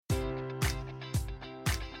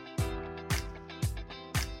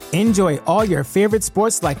Enjoy all your favorite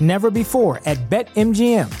sports like never before at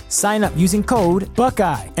BetMGM. Sign up using code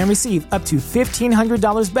Buckeye and receive up to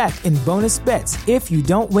 $1,500 back in bonus bets if you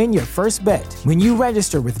don't win your first bet. When you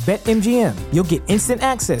register with BetMGM, you'll get instant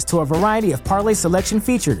access to a variety of parlay selection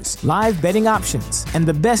features, live betting options, and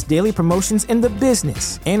the best daily promotions in the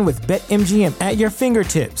business. And with BetMGM at your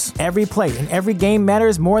fingertips, every play and every game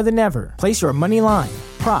matters more than ever. Place your money line,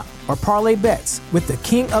 prop, or parlay bets with the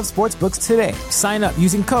king of sportsbooks today. Sign up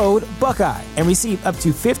using code Buckeye and receive up to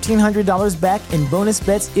 $1,500 back in bonus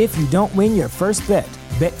bets if you don't win your first bet.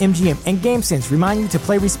 BetMGM and GameSense remind you to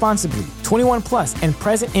play responsibly. 21 plus and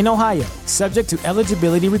present in Ohio, subject to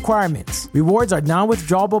eligibility requirements. Rewards are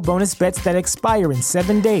non-withdrawable bonus bets that expire in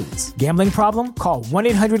 7 days. Gambling problem? Call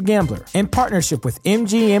 1-800-GAMBLER. In partnership with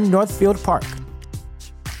MGM Northfield Park.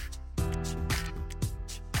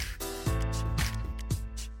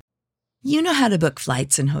 You know how to book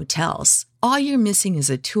flights and hotels. All you're missing is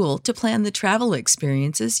a tool to plan the travel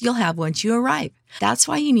experiences you'll have once you arrive. That's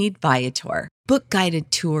why you need Viator. Book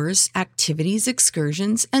guided tours, activities,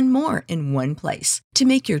 excursions, and more in one place to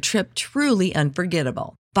make your trip truly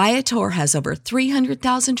unforgettable. Viator has over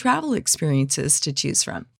 300,000 travel experiences to choose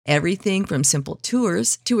from. Everything from simple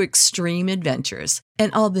tours to extreme adventures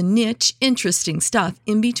and all the niche, interesting stuff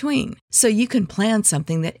in between. So you can plan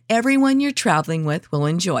something that everyone you're traveling with will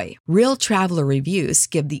enjoy. Real traveler reviews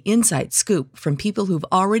give the inside scoop from people who've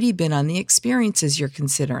already been on the experiences you're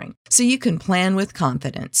considering. So you can plan with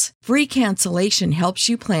confidence. Free cancellation helps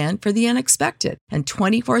you plan for the unexpected. And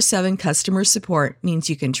 24/7 customer support means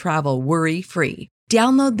you can travel worry-free.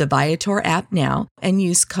 Download the Viator app now and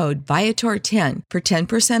use code Viator10 for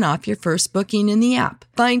 10% off your first booking in the app.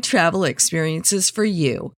 Find travel experiences for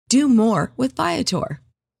you. Do more with Viator.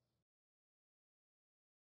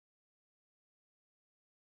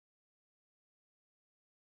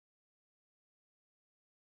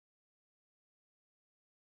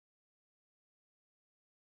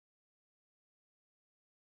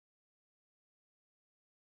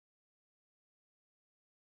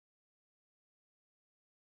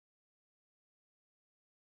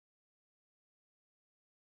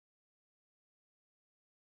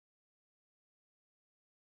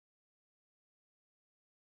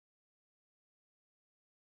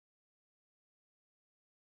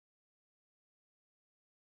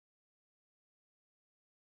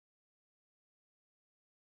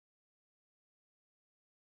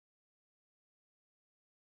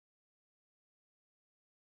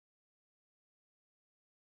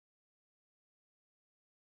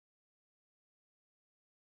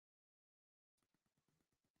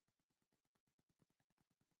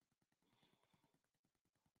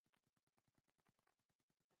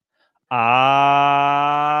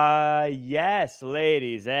 Yes,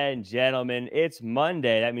 ladies and gentlemen, it's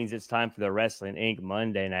Monday. That means it's time for the Wrestling Inc.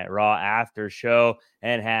 Monday Night Raw after show.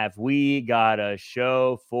 And have we got a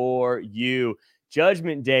show for you?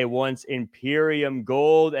 Judgment Day wants Imperium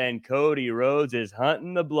Gold, and Cody Rhodes is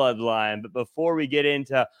hunting the bloodline. But before we get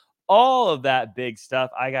into all of that big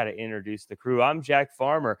stuff, I got to introduce the crew. I'm Jack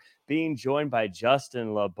Farmer, being joined by Justin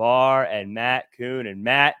LaBar and Matt Kuhn. And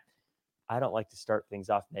Matt, I don't like to start things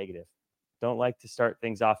off negative. Don't like to start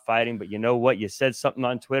things off fighting, but you know what? You said something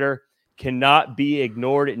on Twitter, cannot be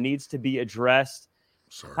ignored. It needs to be addressed.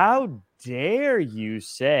 Sorry. How dare you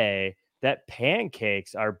say that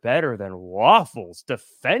pancakes are better than waffles?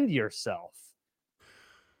 Defend yourself.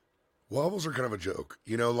 Waffles are kind of a joke.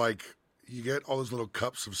 You know, like you get all those little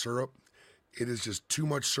cups of syrup. It is just too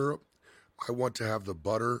much syrup. I want to have the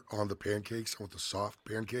butter on the pancakes. I want the soft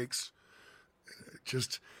pancakes.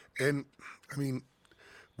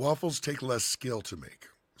 Waffles take less skill to make,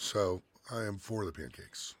 so I am for the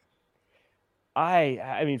pancakes. I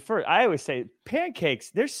always say pancakes,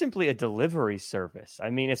 they're simply a delivery service. I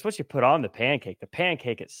mean, it's what you put on the pancake. The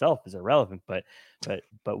pancake itself is irrelevant, but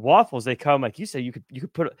waffles, they come, like you said, you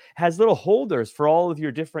could put, has little holders for all of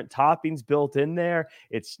your different toppings built in there.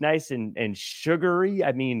 It's nice and sugary.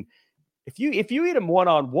 I mean, if you eat them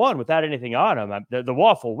one-on-one without anything on them, the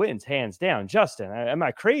waffle wins hands down. Justin, am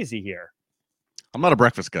I crazy here? I'm not a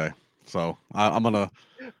breakfast guy, so I'm gonna.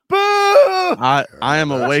 Boo! I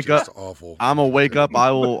am a wake up. Awful. I'm a wake up.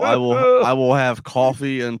 I will have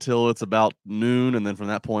coffee until it's about noon, and then from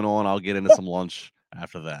that point on, I'll get into some lunch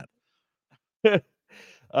after that.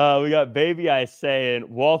 We got Baby I saying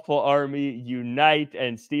Waffle Army unite,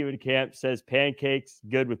 and Steven Camp says pancakes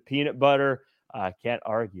good with peanut butter. Can't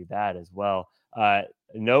argue that as well.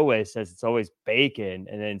 No Way says it's always bacon,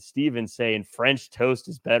 and then Steven saying French toast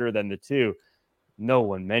is better than the two. No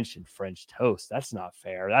one mentioned French toast. That's not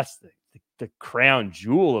fair. That's the crown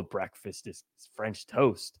jewel of breakfast is French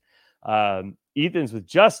toast. Ethan's with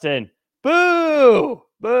Justin. Boo!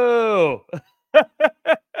 Boo!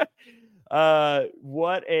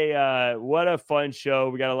 What a fun show.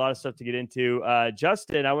 We got a lot of stuff to get into.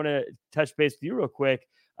 Justin, I want to touch base with you real quick.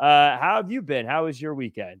 How have you been? How was your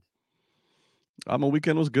weekend? My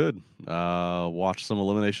weekend was good. Watched some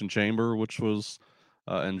Elimination Chamber, which was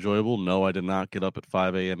enjoyable. No, I did not get up at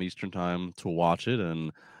 5 a.m. Eastern time to watch it,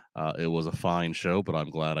 and it was a fine show, but I'm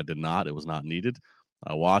glad I did not. It was not needed.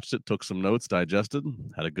 I watched it, took some notes, digested,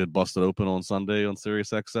 had a good busted open on Sunday on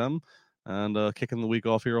SiriusXM, and kicking the week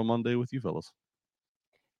off here on Monday with you fellas.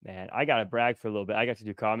 Man, I got to brag for a little bit. I got to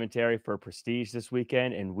do commentary for Prestige this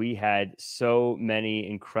weekend, and we had so many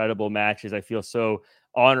incredible matches. I feel so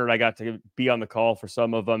honored I got to be on the call for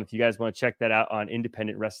some of them. If you guys want to check that out on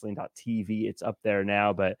independentwrestling.tv, it's up there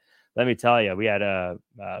now. But let me tell you, we had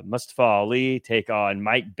Mustafa Ali take on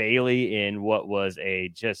Mike Bailey in what was a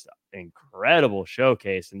just incredible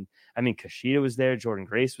showcase. And I mean, Kushida was there, Jordan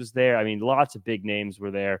Grace was there. I mean, lots of big names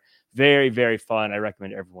were there. Very, very fun. I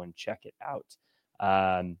recommend everyone check it out.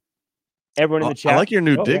 Everyone in the chat. I like your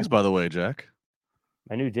new digs, by the way, Jack.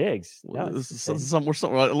 My new digs. No, this is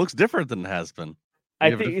it looks different than it has been.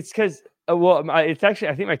 I think it's because, it's actually,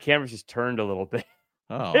 I think my camera's just turned a little bit.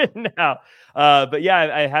 Oh, now, but yeah,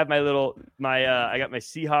 I have I got my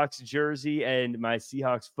Seahawks jersey and my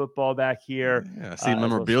Seahawks football back here. Yeah, I see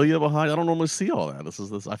memorabilia behind. I don't normally see all that.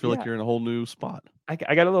 I feel like you're in a whole new spot. I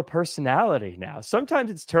got a little personality now.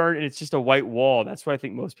 Sometimes it's turned and it's just a white wall. That's what I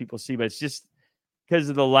think most people see, but it's just because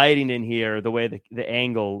of the lighting in here, the way the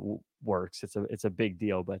angle works. It's a big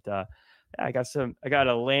deal. But I got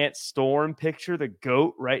a Lance Storm picture, the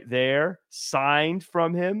GOAT right there, signed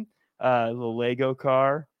from him. Little Lego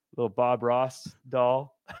car, little Bob Ross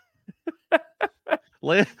doll.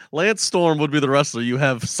 Lance Storm would be the wrestler you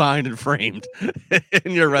have signed and framed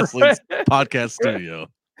in your wrestling podcast studio.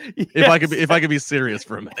 Yes. If I could be serious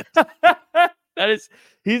for a minute.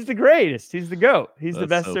 He's the greatest. He's the GOAT. He's the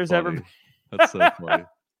best there's ever been. That's so funny.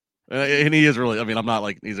 And he is really, I mean, I'm not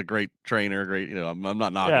like, he's a great trainer, I'm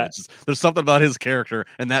not knocking it. It's just, there's something about his character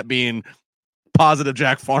and that being positive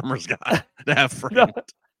Jack Farmer's guy to have framed. No.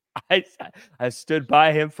 I've stood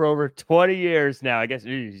by him for over 20 years now. I guess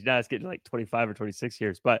now it's getting like 25 or 26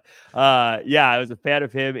 years. But I was a fan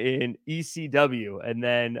of him in ECW. And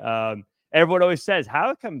then everyone always says,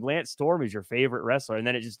 how come Lance Storm is your favorite wrestler? And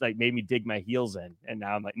then it just like made me dig my heels in. And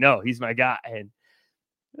now I'm like, no, he's my guy. And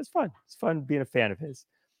it's fun. It's fun being a fan of his.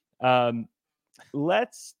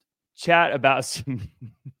 Let's chat about some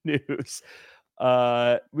news.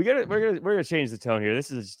 We're gonna change the tone here. This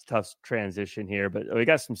is a tough transition here, but we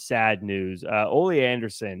got some sad news. Ole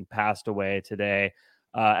Anderson passed away today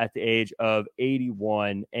at the age of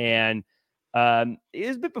 81, and it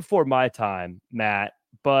was a bit before my time, Matt,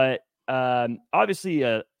 but obviously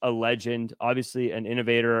a legend, obviously an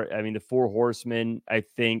innovator. I mean, the Four Horsemen, I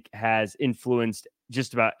think, has influenced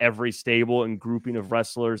just about every stable and grouping of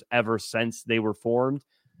wrestlers ever since they were formed.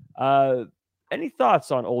 Any thoughts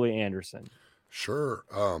on Ole Anderson? Sure.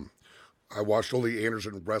 I watched Ole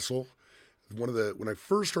Anderson wrestle. When I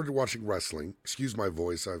first started watching wrestling, excuse my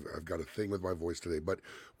voice, I've got a thing with my voice today, but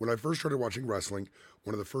when I first started watching wrestling,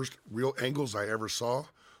 one of the first real angles I ever saw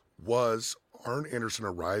was Arn Anderson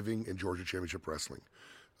arriving in Georgia Championship Wrestling.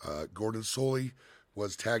 Gordon Soley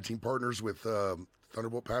was tag team partners with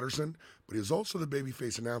Thunderbolt Patterson, but he was also the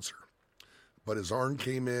babyface announcer. But as Arn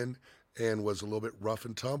came in and was a little bit rough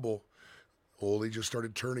and tumble, Ole just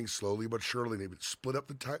started turning slowly but surely. They would split up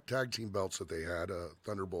the tag team belts that they had,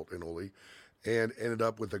 Thunderbolt and Ole, and ended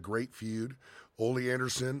up with a great feud. Ole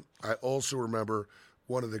Anderson, I also remember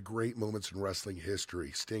one of the great moments in wrestling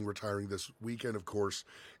history. Sting retiring this weekend, of course,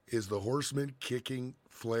 is the Horseman kicking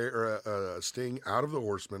Sting out of the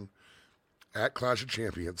Horseman at Clash of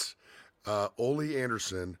Champions. Ole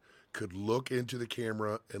Anderson could look into the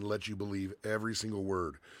camera and let you believe every single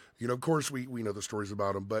word. Of course, we know the stories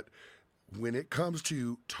about him, but when it comes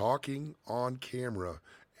to talking on camera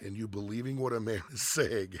and you believing what a man is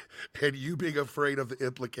saying and you being afraid of the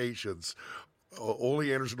implications, Ole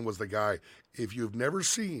Anderson was the guy. If you've never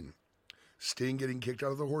seen Sting getting kicked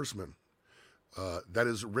out of the Horseman, that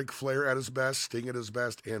is Ric Flair at his best, Sting at his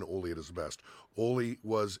best, and Ole at his best. Ole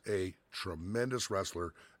was a tremendous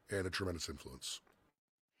wrestler and a tremendous influence.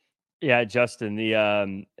 Yeah,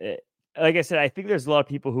 Justin, like I said, I think there's a lot of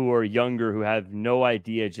people who are younger who have no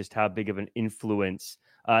idea just how big of an influence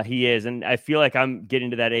he is. And I feel like I'm getting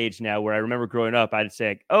to that age now where I remember growing up, I'd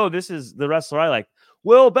say, oh, this is the wrestler I like.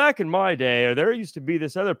 Well, back in my day, or there used to be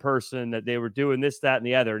this other person that they were doing this, that, and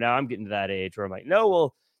the other. Now I'm getting to that age where I'm like, no,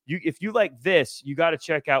 well, if you like this, you got to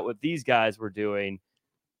check out what these guys were doing.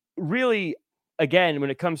 Really, again, when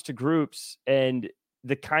it comes to groups and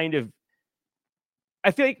the kind of, I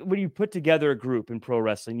feel like when you put together a group in pro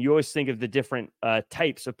wrestling, you always think of the different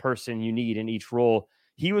types of person you need in each role.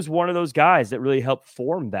 He was one of those guys that really helped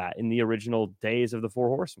form that in the original days of the Four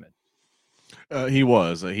Horsemen. He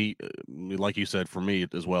was. He, like you said, for me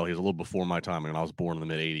as well, he's a little before my time. I mean, I was born in the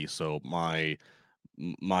mid 80s, so my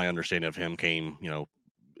understanding of him came,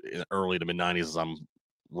 early to mid 90s as I'm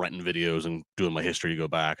renting videos and doing my history to go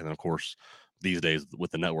back. And then of course these days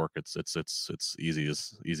with the network, it's easy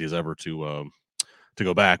as ever to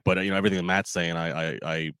go back. But everything that Matt's saying,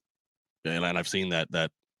 and I've seen that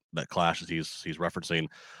clash that he's referencing.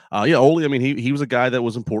 Ole, I mean, he was a guy that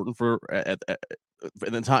was important for at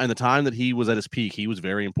the time that he was at his peak. He was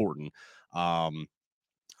very important. A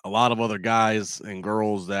lot of other guys and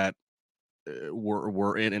girls that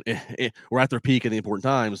were at their peak in the important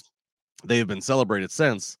times, they have been celebrated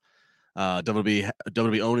since.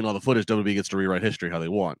 WWE owning all the footage, WWE gets to rewrite history how they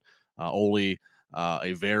want. Ole,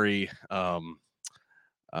 a very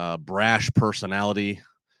brash personality,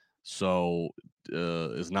 so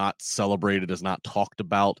is not celebrated, is not talked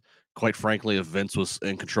about. Quite frankly, if Vince was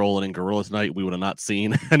in control and in Gorilla tonight, we would have not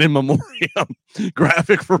seen an in memoriam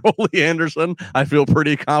graphic for Ole Anderson. I feel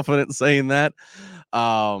pretty confident saying that.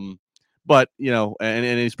 But,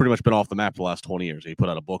 and he's pretty much been off the map the last 20 years. He put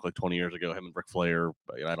out a book like 20 years ago, him and Ric Flair.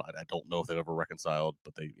 I don't know if they've ever reconciled,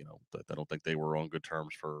 but I don't think they were on good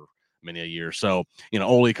terms for many a year. So,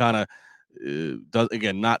 Ole kind of does,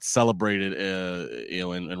 again, not celebrated,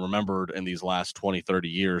 and remembered in these last 20, 30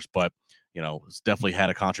 years, but, it's definitely had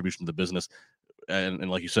a contribution to the business. And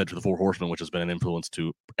like you said, to the Four Horsemen, which has been an influence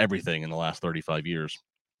to everything in the last 35 years.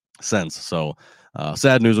 Since. So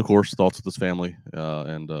sad news, of course. Thoughts with his family,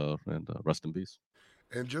 and rest in peace.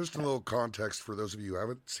 And just a little context for those of you who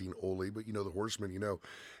haven't seen Ole, but the Horsemen,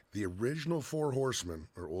 the original Four Horsemen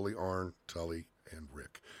are Ole, Arn, Tully, and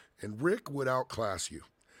Rick. And Rick would outclass you,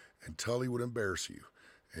 and Tully would embarrass you,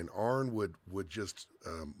 and Arn would just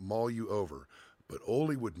maul you over, but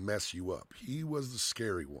Ole would mess you up. He was the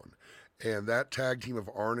scary one. And that tag team of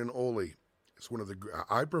Arn and Ole is one of the,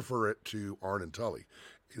 I prefer it to Arn and Tully.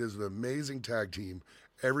 It is an amazing tag team.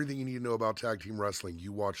 Everything you need to know about tag team wrestling,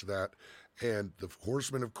 you watch that. And the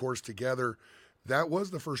Horsemen, of course, together, that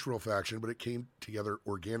was the first real faction, but it came together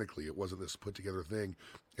organically. It wasn't this put together thing.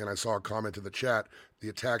 And I saw a comment in the chat, the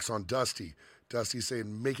attacks on Dusty. Dusty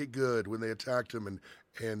saying, make it good when they attacked him.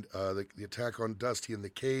 And the attack on Dusty in the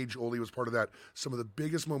cage, Ole was part of that. Some of the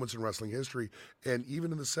biggest moments in wrestling history. And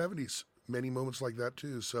even in the 70s, many moments like that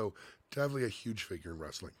too. So definitely a huge figure in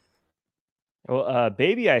wrestling. Well,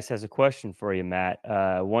 Baby Ice has a question for you, Matt.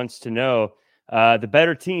 Wants to know the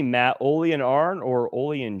better team, Matt, Ole and Arn or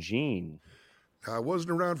Ole and Gene? I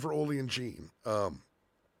wasn't around for Ole and Gene, but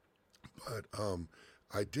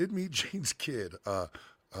I did meet Gene's kid.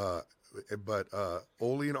 But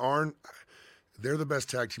Ole and Arn, they're the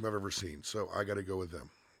best tag team I've ever seen, so I got to go with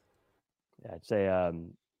them. Yeah, I'd say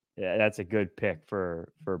that's a good pick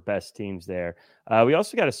for best teams there. We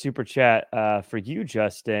also got a super chat for you,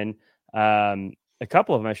 Justin. A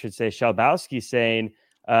couple of them, I should say. Shalbowski saying,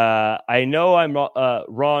 I know I'm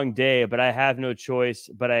wrong day, but I have no choice.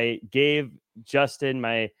 But I gave Justin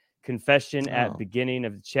my confession at beginning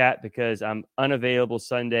of the chat because I'm unavailable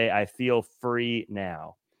Sunday. I feel free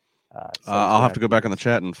now. So I'll have to go back in the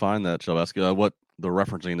chat and find that, Shalbowski. What the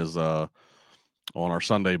referencing is on our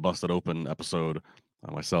Sunday Busted Open episode.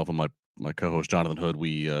 Myself and my co-host Jonathan Hood,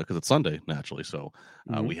 we because it's Sunday naturally, so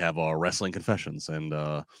we have our wrestling confessions, and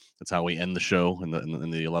that's how we end the show in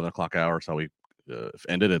the 11 o'clock hour. It's how we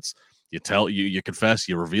end it. It's you confess,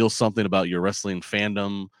 you reveal something about your wrestling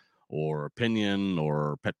fandom or opinion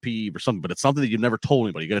or pet peeve or something, but it's something that you've never told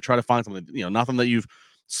anybody. You got to try to find something, nothing that you've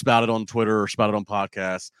spouted on Twitter or spouted on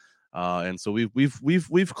podcasts. And so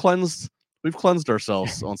we've cleansed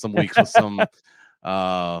ourselves on some weeks with some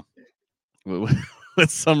with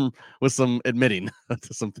some admitting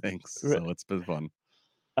to some things. So it's been fun.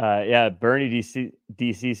 Yeah, Bernie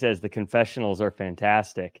DC says the confessionals are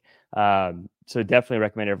fantastic. So definitely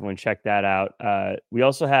recommend everyone check that out. We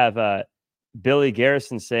also have Billy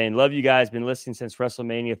Garrison saying, love you guys, been listening since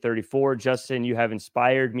WrestleMania 34. Justin, you have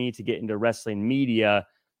inspired me to get into wrestling media,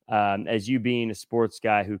 as you being a sports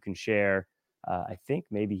guy who can share. I think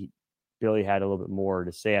maybe Billy had a little bit more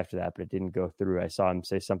to say after that, but it didn't go through. I saw him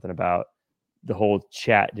say something about the whole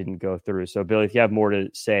chat didn't go through. So Billy, if you have more to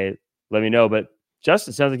say, let me know. But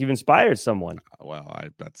Justin, sounds like you've inspired someone. Well,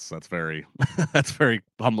 that's very that's very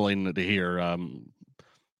humbling to hear.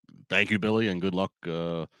 Thank you, Billy, and good luck.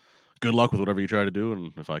 Good luck with whatever you try to do.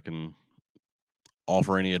 And if I can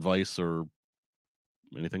offer any advice or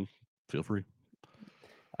anything, feel free.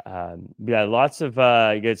 Yeah, lots of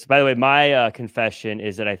good. By the way, my confession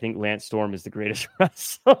is that I think Lance Storm is the greatest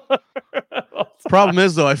wrestler. Problem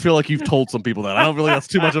is, though, I feel like you've told some people that. I don't feel like that's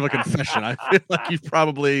too much of a confession. I feel like you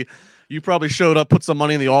probably showed up, put some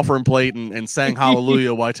money in the offering plate, and sang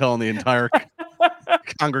hallelujah while telling the entire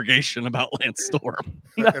congregation about Lance Storm.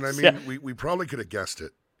 And I mean, we probably could have guessed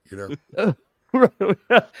it, you know.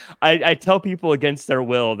 I tell people against their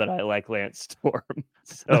will that I like Lance Storm.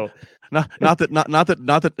 So not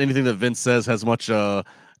that anything that Vince says has much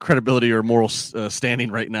credibility or moral standing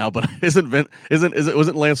right now, but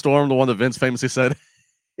wasn't Lance Storm the one that Vince famously said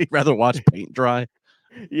he'd rather watch paint dry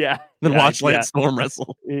than watch Lance Storm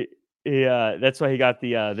wrestle? Yeah, that's why he got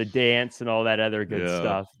the dance and all that other good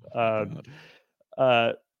stuff.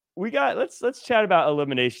 Let's chat about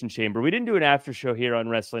Elimination Chamber. We didn't do an after show here on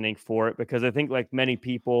Wrestling Inc. for it because I think, like many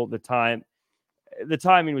people, the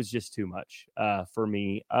timing was just too much for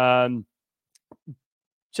me.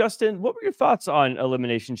 Justin, what were your thoughts on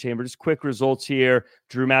Elimination Chamber? Just quick results here.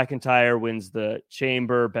 Drew McIntyre wins the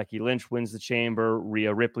Chamber. Becky Lynch wins the Chamber.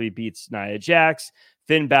 Rhea Ripley beats Nia Jax.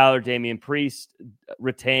 Finn Balor, Damian Priest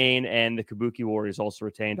retain, and the Kabuki Warriors also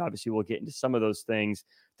retained. Obviously, we'll get into some of those things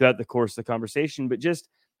throughout the course of the conversation, but just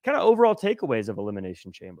kind of overall takeaways of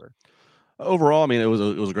Elimination Chamber. Overall, I mean, it was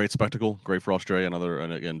a great spectacle, great for Australia.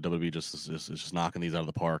 And again, WWE is just knocking these out of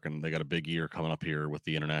the park, and they got a big year coming up here with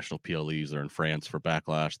the international PLEs. They're in France for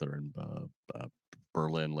Backlash. They're in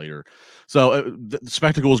Berlin later. So the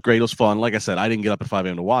spectacle was great. It was fun. Like I said, I didn't get up at 5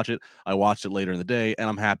 a.m. to watch it. I watched it later in the day, and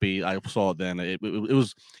I'm happy I saw it then. It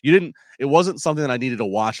wasn't something that I needed to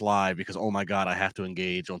watch live because, oh my God, I have to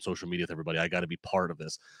engage on social media with everybody. I got to be part of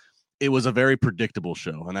this. It was a very predictable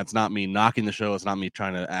show, and that's not me knocking the show. It's not me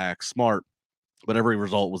trying to act smart, but every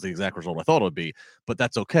result was the exact result I thought it would be. But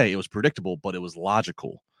that's okay. It was predictable, but it was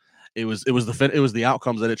logical. It was the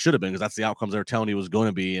outcomes that it should have been, because that's the outcomes they were telling you was going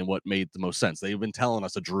to be and what made the most sense. They've been telling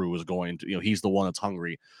us that Drew was going to, he's the one that's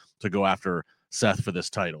hungry to go after Seth for this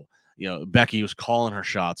title. Becky was calling her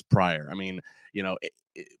shots prior. I mean,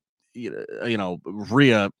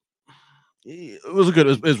 Rhea, it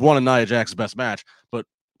was one of Nia Jax's best match, but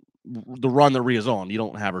the run that Rhea's on, you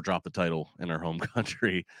don't have her drop the title in her home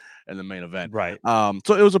country in the main event. Right.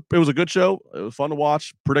 So it was a good show. It was fun to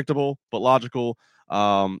watch, predictable, but logical.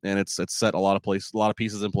 And it's set a lot of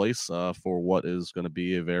pieces in place for what is going to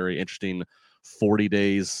be a very interesting 40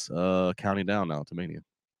 days counting down now to Mania.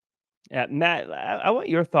 Yeah, Matt, I want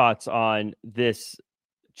your thoughts on this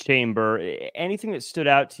Chamber. Anything that stood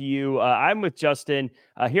out to you? I'm with Justin.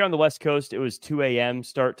 Here on the West Coast, it was 2 a.m.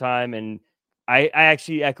 start time, and I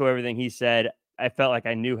actually echo everything he said. I felt like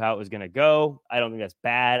I knew how it was going to go. I don't think that's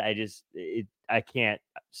bad. I can't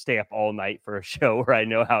stay up all night for a show where I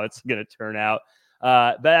know how it's going to turn out.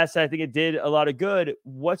 But I think it did a lot of good.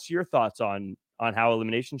 What's your thoughts on how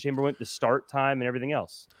Elimination Chamber went, the start time and everything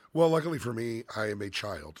else? Well, luckily for me, I am a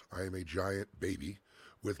child. I am a giant baby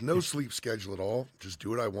with no sleep schedule at all. Just do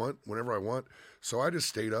what I want whenever I want. So I just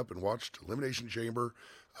stayed up and watched Elimination Chamber.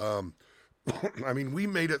 I mean, we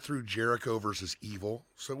made it through Jericho versus Evil,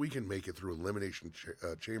 so we can make it through Elimination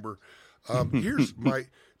Chamber. Here's my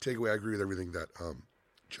takeaway. I agree with everything that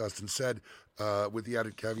Justin said, with the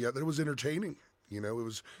added caveat that it was entertaining. It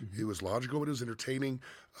was logical, but it was entertaining.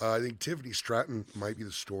 I think Tiffany Stratton might be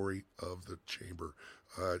the story of the Chamber.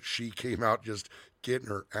 She came out just getting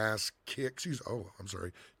her ass kicked.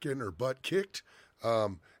 Getting her butt kicked.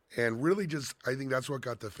 And really just, I think that's what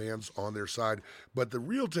got the fans on their side. But the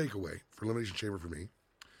real takeaway for Elimination Chamber for me,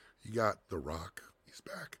 you got The Rock. He's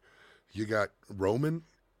back. You got Roman.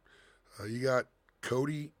 You got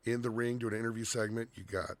Cody in the ring doing an interview segment. You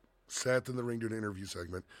got Seth in the ring doing an interview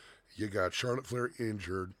segment. You got Charlotte Flair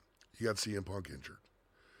injured. You got CM Punk injured.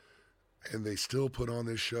 And they still put on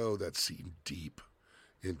this show that seemed deep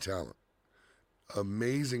in talent.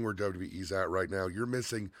 Amazing where WWE's at right now. You're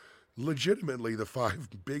missing legitimately the 5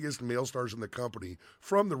 biggest male stars in the company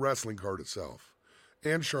from the wrestling card itself,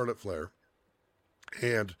 and Charlotte Flair.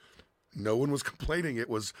 And no one was complaining. It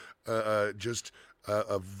was just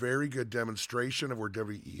a very good demonstration of where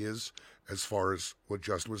WWE is as far as what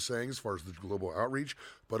Justin was saying, as far as the global outreach,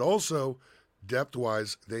 but also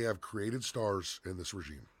depth-wise, they have created stars in this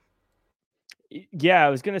regime. Yeah, I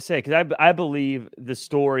was going to say, because I believe the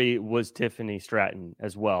story was Tiffany Stratton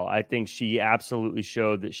as well. I think she absolutely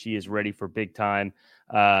showed that she is ready for big time,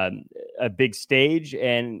 a big stage,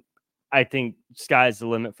 and I think sky's the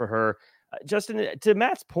limit for her. Justin, to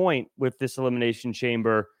Matt's point with this Elimination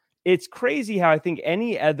Chamber, it's crazy how I think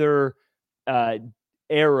any other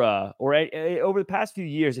era or over the past few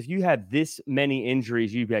years, if you had this many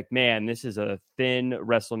injuries, you'd be like, man, this is a thin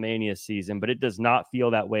WrestleMania season, but it does not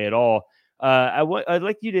feel that way at all. I'd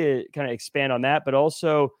like you to kind of expand on that, but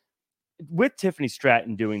also with Tiffany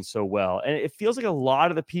Stratton doing so well. And it feels like a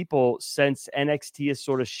lot of the people, since NXT has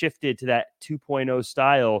sort of shifted to that 2.0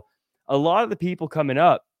 style, a lot of the people coming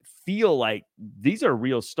up feel like these are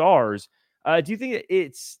real stars. Do you think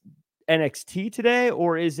it's NXT today,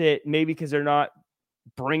 or is it maybe because they're not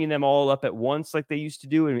bringing them all up at once like they used to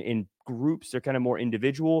do in groups? They're kind of more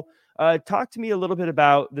individual. Talk to me a little bit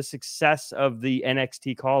about the success of the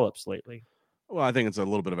NXT call-ups lately. Well, I think it's a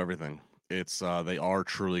little bit of everything. It's they are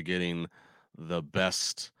truly getting the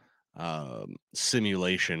best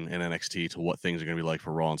simulation in NXT to what things are going to be like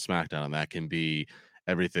for Raw and SmackDown, and that can be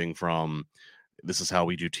everything from this is how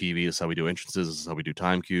we do TV, this is how we do entrances, this is how we do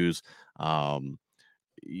time cues.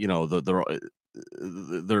 You know,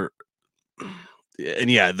 they're and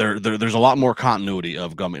yeah, there's a lot more continuity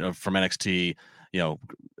of coming from NXT. You know,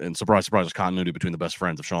 and surprise, there's continuity between the best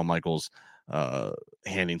friends of Shawn Michaels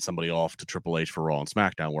handing somebody off to Triple H for Raw and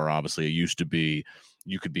SmackDown, where obviously it used to be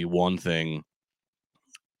you could be one thing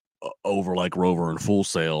over like Rover and Full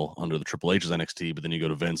Sail under the Triple H's NXT, but then you go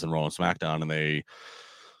to Vince and Raw and SmackDown, and they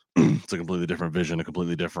it's a completely different vision, a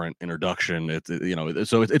completely different introduction.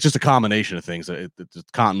 So it's just a combination of things.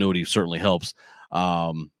 Continuity certainly helps,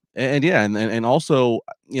 and also,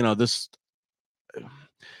 you know, this.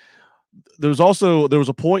 There was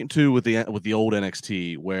a point too with the old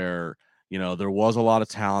NXT where, you know, there was a lot of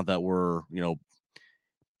talent that were, you know,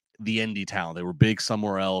 the indie talent. They were big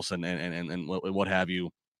somewhere else and what have you.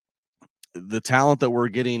 The talent that we're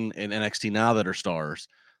getting in NXT now that are stars,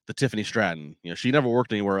 the Tiffany Stratton, you know, she never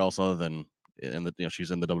worked anywhere else other than she's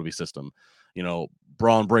in the WWE system. You know,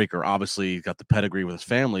 Braun Breaker obviously got the pedigree with his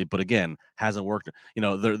family, but again, hasn't worked. You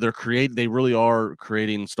know, they really are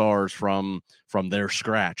creating stars from their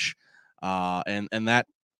scratch. And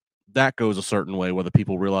that goes a certain way, whether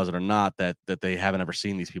people realize it or not, that they haven't ever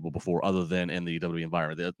seen these people before, other than in the WWE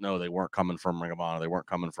environment. They weren't coming from Ring of Honor, they weren't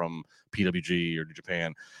coming from PWG or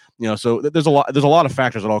Japan, you know. So there's a lot of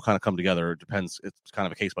factors that all kind of come together. It depends. It's kind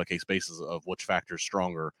of a case by case basis of which factor is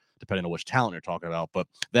stronger, depending on which talent you're talking about. But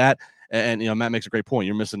that, and you know, Matt makes a great point.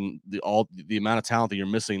 You're missing the amount of talent that you're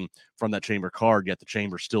missing from that Chamber card, yet the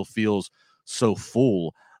Chamber still feels so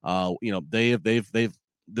full. You know, they've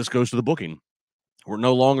this goes to the booking. We're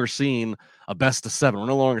no longer seeing a best of 7. We're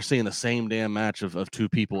no longer seeing the same damn match of 2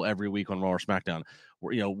 people every week on Raw or SmackDown.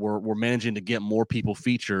 We're managing to get more people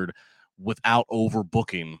featured without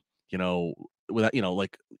overbooking. You know, without, you know,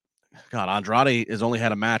 like, God, Andrade has only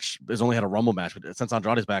had a Rumble match, but since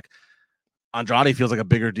Andrade's back, Andrade feels like a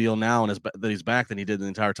bigger deal now and that he's back than he did the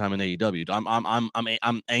entire time in AEW.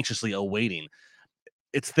 I'm anxiously awaiting.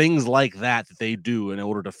 It's things like that they do in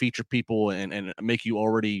order to feature people and make you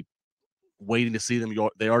already waiting to see them.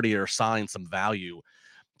 They already are assigned some value.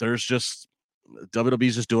 There's just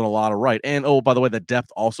WWE's just doing a lot of right. And oh, by the way, the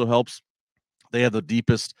depth also helps. They have the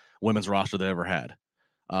deepest women's roster they ever had.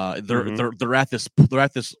 They're at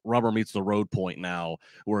this rubber meets the road point now,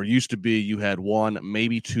 where it used to be you had 1,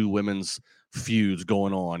 maybe 2 women's feuds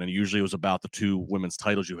going on, and usually it was about the 2 women's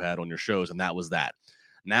titles you had on your shows, and that was that.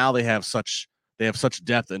 Now they have such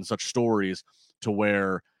depth and such stories to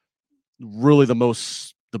where really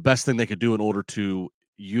the best thing they could do in order to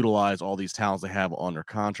utilize all these talents they have under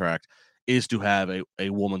contract is to have a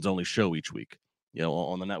woman's only show each week, you know,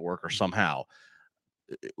 on the network or somehow.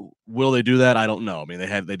 Will they do that? I don't know. I mean,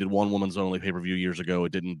 they did one woman's only pay-per-view years ago.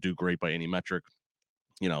 It didn't do great by any metric.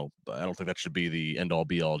 You know, I don't think that should be the end-all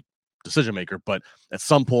be-all decision maker, but at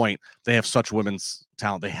some point they have such women's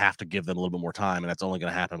talent, they have to give them a little bit more time, and that's only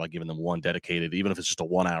going to happen by giving them one dedicated, even if it's just a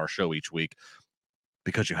 1-hour show each week,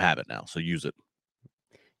 because you have it now. So use it.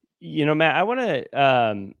 You know, Matt, I want to,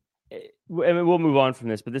 I mean, we'll move on from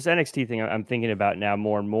this, but this NXT thing I'm thinking about now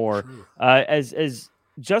more and more. As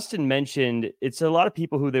Justin mentioned, it's a lot of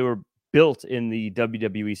people who they were built in the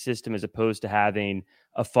WWE system as opposed to having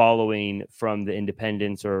a following from the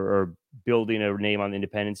independents or building a name on the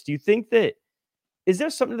independents. Do you think is there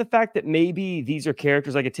something to the fact that maybe these are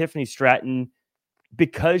characters like a Tiffany Stratton,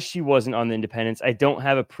 because she wasn't on the independents, I don't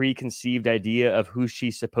have a preconceived idea of who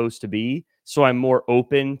she's supposed to be. So I'm more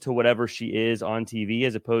open to whatever she is on TV,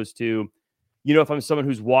 as opposed to, you know, if I'm someone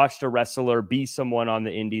who's watched a wrestler be someone on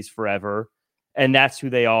the indies forever and that's who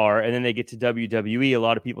they are, and then they get to WWE, a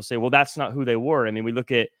lot of people say, well, that's not who they were. I mean, we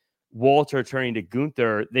look at Walter turning to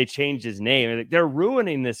Gunther, they changed his name. They're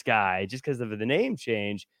ruining this guy just because of the name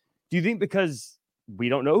change. Do you think because we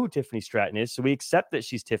don't know who Tiffany Stratton is, so we accept that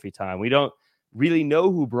she's Tiffy Time? We don't really know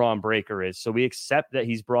who Braun Breaker is, so we accept that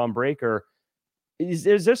he's Braun Breaker.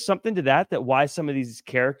 Is there something to that why some of these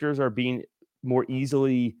characters are being more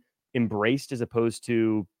easily embraced as opposed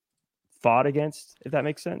to fought against, if that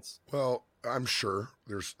makes sense? Well, I'm sure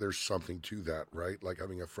there's something to that, right? Like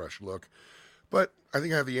having a fresh look. But I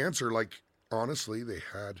think I have the answer. Like, honestly, they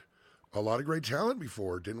had a lot of great talent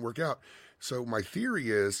before. It didn't work out. So my theory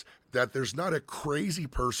is that there's not a crazy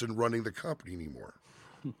person running the company anymore.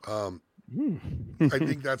 I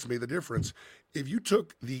think that's made the difference. If you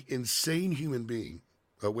took the insane human being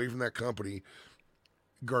away from that company,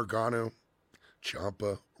 Gargano,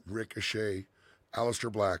 Ciampa, Ricochet,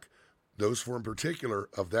 Aleister Black, those four in particular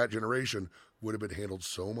of that generation would have been handled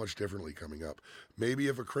so much differently coming up. Maybe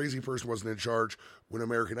if a crazy person wasn't in charge when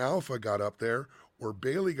American Alpha got up there or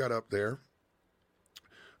Bailey got up there,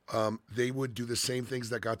 they would do the same things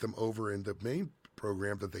that got them over in the main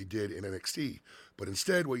program that they did in NXT. But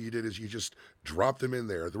instead, what you did is you just dropped them in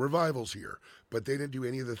there. The Revival's here. But they didn't do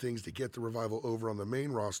any of the things to get the Revival over on the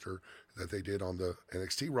main roster that they did on the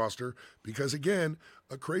NXT roster. Because, again,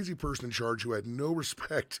 a crazy person in charge who had no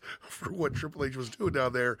respect for what Triple H was doing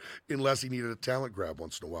down there unless he needed a talent grab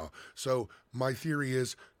once in a while. So my theory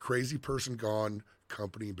is crazy person gone,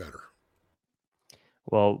 company better.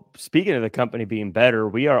 Well, speaking of the company being better,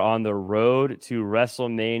 we are on the road to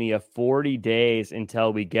WrestleMania, 40 days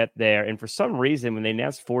until we get there. And for some reason, when they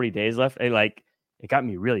announced 40 days left, it got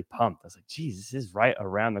me really pumped. I was like, geez, this is right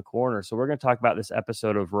around the corner. So we're going to talk about this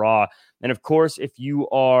episode of Raw. And of course, if you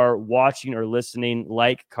are watching or listening,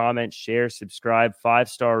 like, comment, share, subscribe,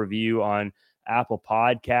 5-star review on Apple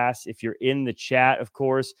Podcasts. If you're in the chat, of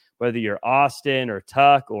course, whether you're Austin or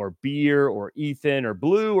Tuck or Beer or Ethan or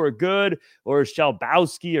Blue or Good or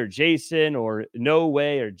Shelbowski or Jason or No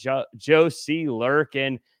Way or Joe C.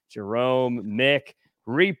 Lurkin, Jerome, Mick,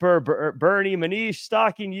 Reaper, Bernie, Manish,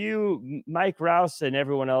 stalking you, Mike Rouse, and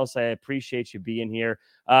everyone else. I appreciate you being here.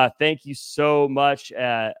 Thank you so much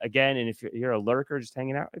again. And if you're a lurker just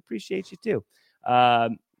hanging out, I appreciate you too.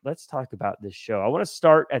 Let's talk about this show. I want to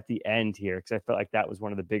start at the end here because I felt like that was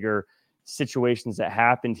one of the bigger situations that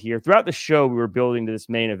happened here. Throughout the show, we were building to this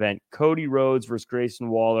main event, Cody Rhodes versus Grayson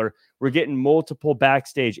Waller. We're getting multiple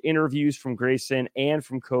backstage interviews from Grayson and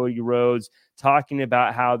from Cody Rhodes talking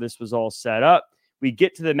about how this was all set up. We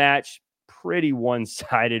get to the match, pretty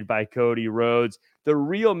one-sided by Cody Rhodes. The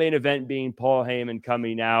real main event being Paul Heyman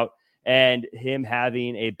coming out and him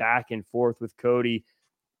having a back and forth with Cody.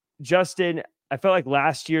 Justin, I felt like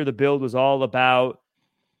last year the build was all about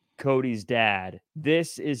Cody's dad.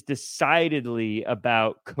 This is decidedly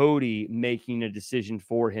about Cody making a decision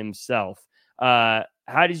for himself. How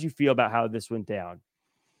did you feel about how this went down?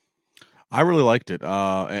 I really liked it.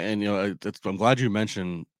 And I'm glad you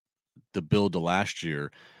mentioned the build to last year.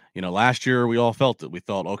 Last year we all felt it. We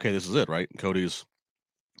thought, okay, this is it, right? Cody's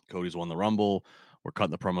won the Rumble. We're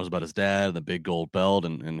cutting the promos about his dad, the big gold belt,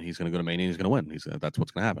 and he's going to go to Mania. He's going to win. That's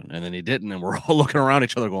what's going to happen. And then he didn't, and we're all looking around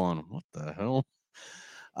each other going, what the hell?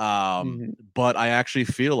 But I actually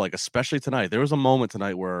feel like, especially tonight, there was a moment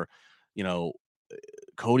tonight where,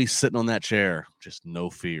 Cody's sitting on that chair, just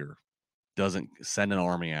no fear, doesn't send an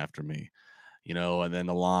army after me, and then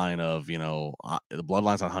the line of, the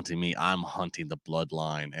bloodline's not hunting me, I'm hunting the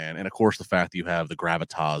bloodline. And of course, the fact that you have the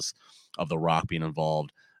gravitas of The Rock being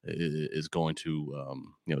involved is going to,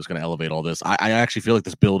 is going to elevate all this. I actually feel like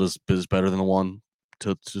this build is better than the one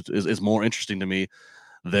is more interesting to me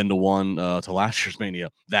than the one to last year's Mania.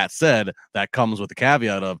 That said, that comes with the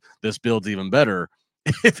caveat of this build's even better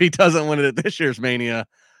if he doesn't win it at this year's Mania.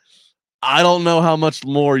 I don't know how much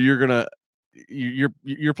more you're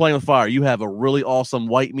playing with fire. You have a really awesome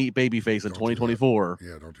white meat babyface in 2024.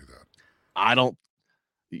 Yeah, don't do that. I don't.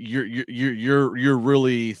 You're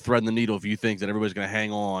really threading the needle if you think that everybody's going to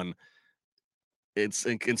hang on and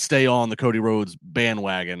stay on the Cody Rhodes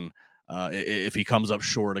bandwagon if he comes up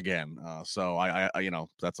short again. So I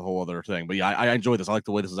that's a whole other thing. But yeah, I enjoy this. I like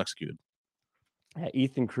the way this is executed.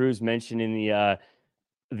 Ethan Cruz mentioned in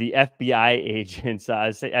the FBI agents,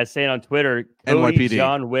 saying on Twitter, Cody NYPD.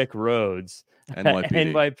 John Wick Rhodes.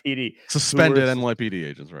 NYPD. Suspended NYPD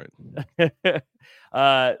agents, right?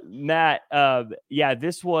 Matt,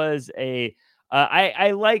 this was a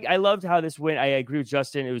I loved how this went. I agree with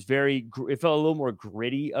Justin. It was it felt a little more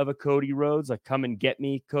gritty of a Cody Rhodes, like come and get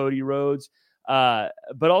me Cody Rhodes, but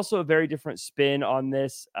also a very different spin on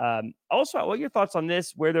this. Also, what are your thoughts on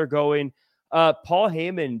this, where they're going? Paul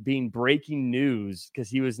Heyman being breaking news because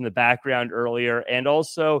he was in the background earlier. And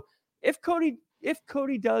also, if Cody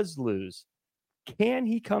does lose, can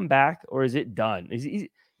he come back, or is it done? Is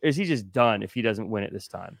he just done if he doesn't win it this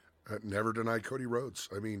time? Never deny Cody Rhodes.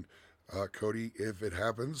 I mean, Cody, if it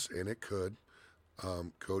happens, and it could,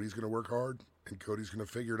 Cody's going to work hard, and Cody's going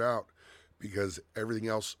to figure it out, because everything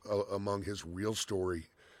else among his real story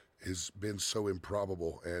has been so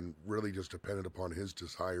improbable and really just dependent upon his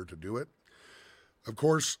desire to do it. Of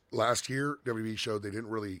course, last year, WWE showed they didn't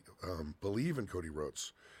really believe in Cody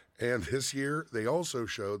Rhodes. And this year, they also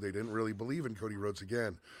showed they didn't really believe in Cody Rhodes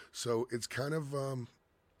again. So it's kind of,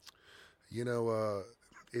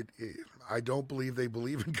 I don't believe they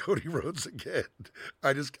believe in Cody Rhodes again.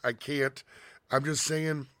 I can't. I'm just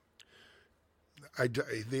saying,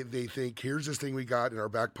 they think, here's this thing we got in our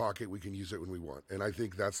back pocket. We can use it when we want. And I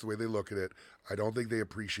think that's the way they look at it. I don't think they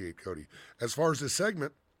appreciate Cody. As far as this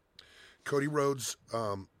segment, Cody Rhodes,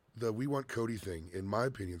 the We Want Cody thing, in my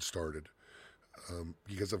opinion, started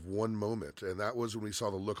because of one moment, and that was when we saw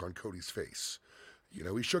the look on Cody's face. You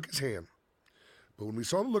know, he shook his hand, but when we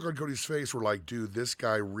saw the look on Cody's face, we're like, dude, this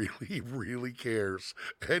guy really, really cares,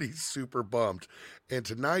 and he's super bummed. And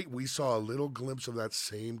tonight, we saw a little glimpse of that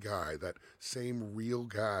same guy, that same real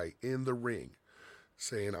guy in the ring,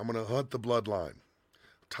 saying, I'm going to hunt the bloodline.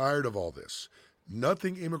 Tired of all this.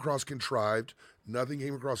 Nothing came across contrived. Nothing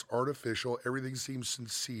came across artificial. Everything seems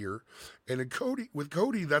sincere. And with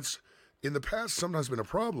Cody, that's in the past sometimes been a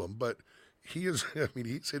problem, but he's hit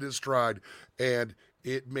his stride, and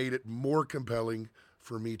it made it more compelling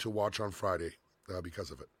for me to watch on Friday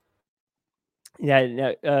because of it.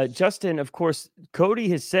 Yeah, Justin, of course, Cody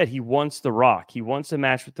has said he wants The Rock. He wants a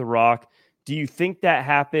match with The Rock. Do you think that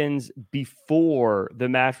happens before the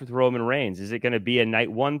match with Roman Reigns? Is it going to be a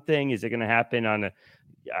night one thing? Is it going to happen on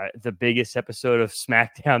the biggest episode of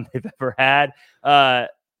SmackDown they've ever had?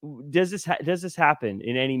 Does this happen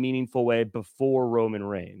in any meaningful way before Roman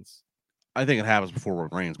Reigns? I think it happens before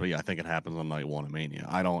Roman Reigns, but yeah, I think it happens on night one of Mania.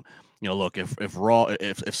 I don't, look, if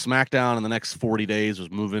SmackDown in the next 40 days was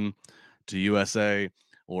moving to USA,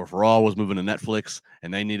 or if Raw was moving to Netflix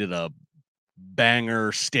and they needed a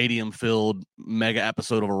banger stadium-filled mega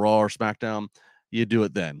episode of a Raw or SmackDown, you do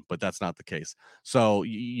it then, but that's not the case. So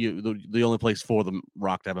the only place for the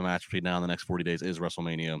Rock to have a match between now and the next 40 days is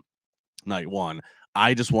WrestleMania night one.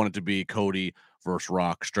 I just want it to be Cody versus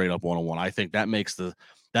Rock straight up one-on-one. I think that is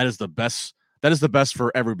the best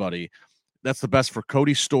for everybody. That's the best for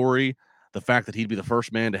Cody's story. The fact that he'd be the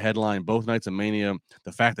first man to headline both nights of Mania,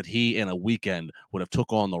 the fact that he in a weekend would have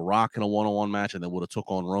took on The Rock in a one-on-one match and then would have took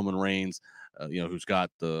on Roman Reigns, who's got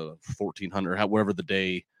the 1,400, whatever the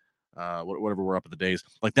day, whatever we're up at the days.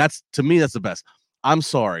 Like, that's, to me, that's the best. I'm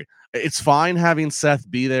sorry. It's fine having Seth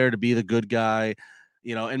be there to be the good guy,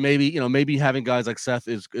 and maybe having guys like Seth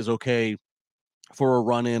is okay for a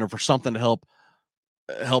run-in or for something to help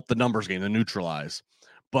the numbers game, to neutralize.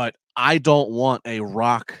 But I don't want a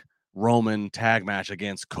Rock Roman tag match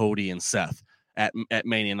against Cody and Seth at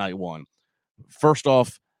Mania night one. First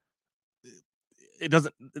off,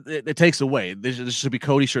 it takes away. This should be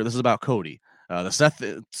Cody's shirt. This is about Cody.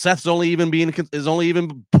 The Seth's only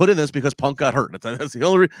even put in this because Punk got hurt. That's the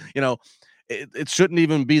only, it shouldn't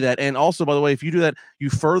even be that. And also, by the way, if you do that, you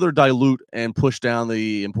further dilute and push down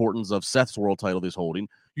the importance of Seth's world title he's holding.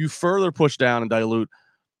 You further push down and dilute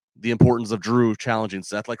the importance of Drew challenging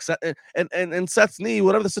Seth. Like Seth and Seth's knee,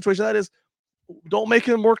 whatever the situation that is, don't make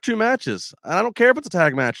him work two matches. And I don't care if it's a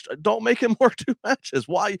tag match. Don't make him work two matches.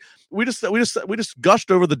 Why? We just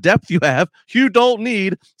gushed over the depth you have. You don't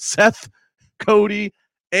need Seth, Cody,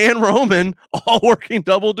 and Roman all working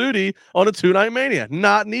double duty on a 2-night Mania.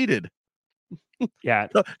 Not needed. Yeah.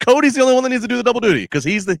 Cody's the only one that needs to do the double duty because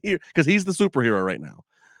he's the superhero right now.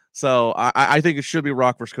 So I think it should be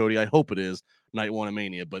Rock versus Cody. I hope it is night one of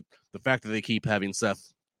Mania, but the fact that they keep having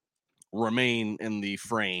Seth remain in the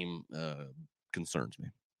frame concerns me.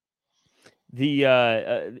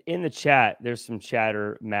 In the chat, there's some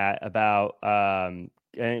chatter, Matt, about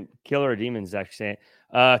and Killer Demons actually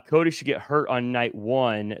saying Cody should get hurt on night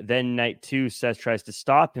one, then night two Seth tries to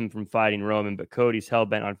stop him from fighting Roman, but Cody's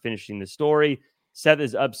hell-bent on finishing the story. Seth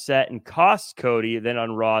is upset and costs Cody. Then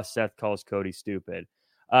on Raw, Seth calls Cody stupid.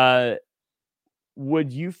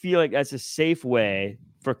 Would you feel like that's a safe way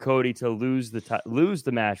for Cody to lose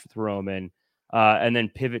the match with Roman and then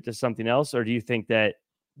pivot to something else? Or do you think that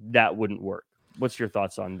wouldn't work? What's your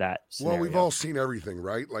thoughts on that scenario? Well, we've all seen everything,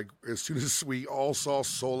 right? Like, as soon as we all saw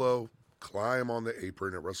Solo climb on the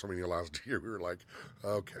apron at WrestleMania last year, we were like,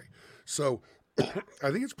 okay. So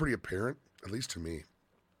I think it's pretty apparent, at least to me,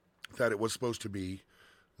 that it was supposed to be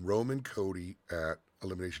Roman Cody at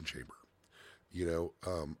Elimination Chamber.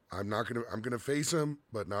 I'm going to face him,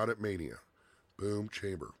 but not at Mania. Boom,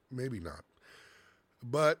 Chamber. Maybe not.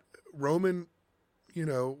 But Roman,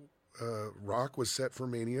 Rock was set for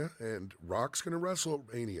Mania, and Rock's going to wrestle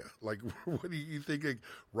at Mania. Like, what are you thinking?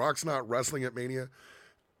 Rock's not wrestling at Mania?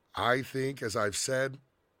 I think, as I've said,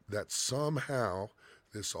 that somehow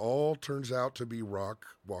this all turns out to be Rock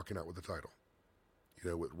walking out with the title.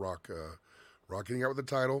 With Rock getting out with the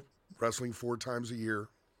title, wrestling 4 times a year.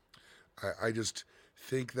 I just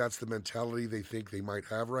think that's the mentality they think they might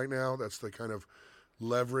have right now. That's the kind of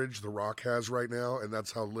leverage The Rock has right now, and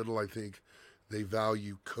that's how little I think they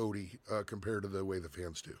value Cody compared to the way the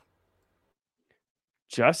fans do.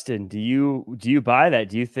 Justin, do you buy that?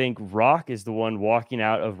 Do you think Rock is the one walking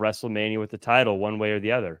out of WrestleMania with the title one way or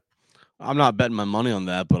the other? I'm not betting my money on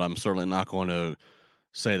that, but I'm certainly not going to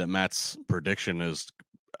say that Matt's prediction is.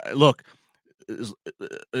 Look,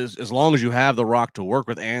 as long as you have The Rock to work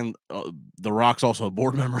with, and The Rock's also a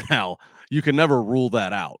board member now, you can never rule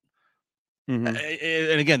that out. Mm-hmm.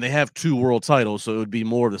 And again, they have 2 world titles, so it would be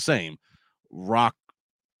more of the same. Rock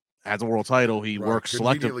has a world title. He works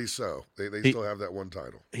selectively. So they still have that one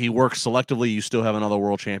title. He works selectively. You still have another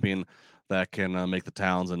world champion that can make the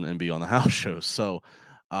towns and be on the house shows. So,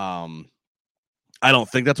 I don't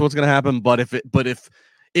think that's what's going to happen. But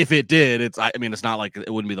if it did, it's not like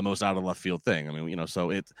it wouldn't be the most out of left field thing. I mean, so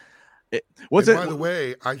by the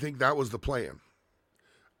way, I think that was the plan.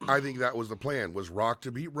 Was Rock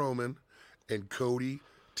to beat Roman and Cody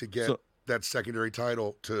to get that secondary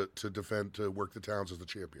title to defend, to work the towns as the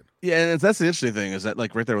champion. Yeah, and that's the interesting thing, is that,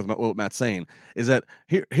 like, right there with what Matt's saying, is that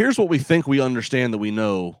here's what we think we understand, that we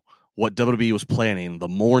know what WWE was planning the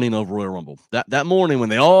morning of Royal Rumble. That morning when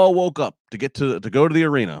they all woke up to go to the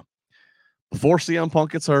arena, before CM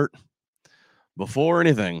Punk gets hurt, before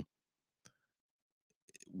anything,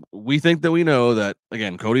 we think that we know that,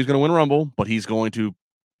 again, Cody's going to win Rumble, but he's going to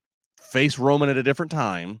face Roman at a different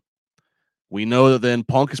time. We know that then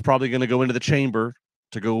Punk is probably going to go into the chamber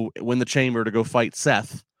to go win the chamber to go fight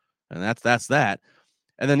Seth, and that's that.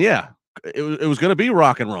 And then it was going to be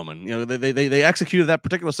Rock and Roman. You know, they executed that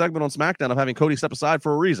particular segment on SmackDown of having Cody step aside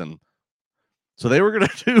for a reason. So they were going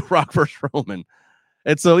to do Rock versus Roman.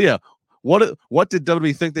 And so what did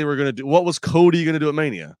WWE think they were going to do? What was Cody going to do at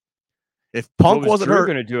Mania? If Punk wasn't hurt,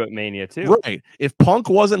 going to do at Mania too, right? If Punk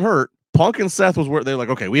wasn't hurt, Punk and Seth was where they're like,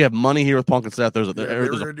 okay, we have money here with Punk and Seth. They were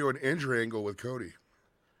going to do an injury angle with Cody.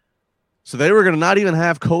 So they were going to not even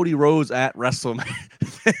have Cody Rhodes at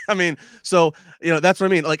WrestleMania. I mean, so, that's what I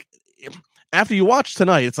mean. Like, after you watch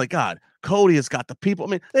tonight, it's like, God, Cody has got the people. I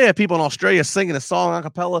mean, they have people in Australia singing a song a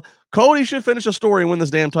cappella. Cody should finish a story and win this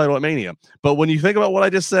damn title at Mania. But when you think about what I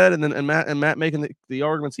just said, and Matt making the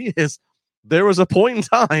arguments he is, there was a point in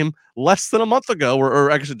time less than a month ago, or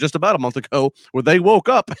actually just about a month ago, where they woke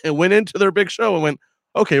up and went into their big show and went,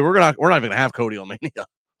 okay, we're not even going to have Cody on Mania.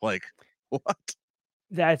 Like, what?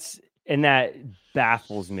 That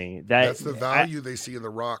baffles me. That's the value they see in The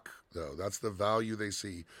Rock, though. That's the value they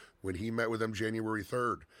see when he met with them January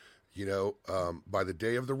 3rd. By the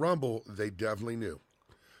day of the Rumble, they definitely knew.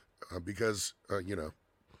 Because I knew.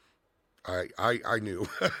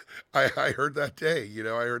 I heard that day.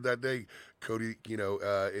 I heard that day, Cody,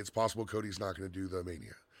 it's possible Cody's not going to do the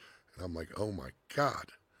Mania. And I'm like, oh my God,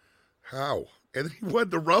 how? And then he won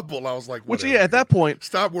the Rumble. I was like, whatever, at that point,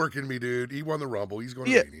 stop working me, dude. He won the Rumble. He's going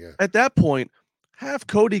to Mania. At that point, have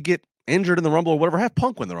Cody get injured in the Rumble or whatever. Have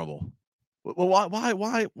Punk win the Rumble. Well,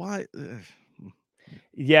 why?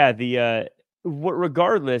 Yeah,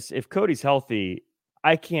 regardless, if Cody's healthy,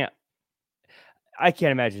 I can't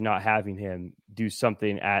imagine not having him do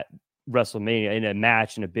something at WrestleMania in a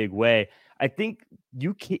match in a big way. I think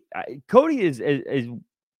Cody is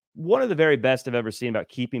one of the very best I've ever seen about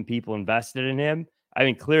keeping people invested in him. I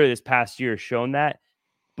mean, clearly this past year has shown that,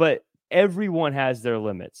 but everyone has their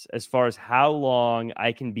limits as far as how long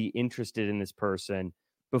I can be interested in this person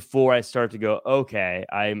before I start to go, okay,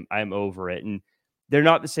 I'm over it. And they're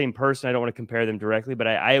not the same person. I don't want to compare them directly, but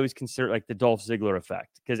I always consider it like the Dolph Ziggler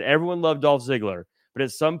effect, because everyone loved Dolph Ziggler, but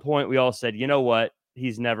at some point we all said, you know what?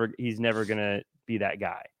 He's never going to be that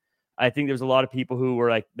guy. I think there's a lot of people who were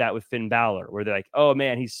like that with Finn Balor, where they're like, oh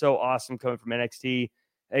man, he's so awesome coming from NXT.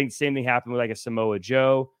 I think the same thing happened with like a Samoa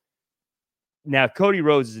Joe. Now, Cody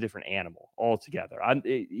Rhodes is a different animal altogether.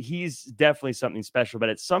 He's definitely something special, but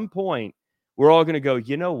at some point we're all going to go,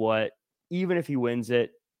 you know what? Even if he wins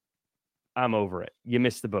it, I'm over it. You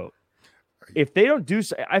missed the boat. If they don't do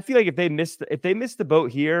so, I feel like if they miss the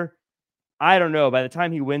boat here, I don't know. By the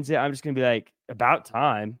time he wins it, I'm just going to be like, about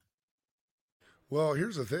time. Well,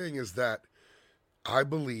 here's the thing is that I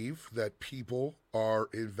believe that people are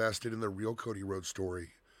invested in the real Cody Rhodes story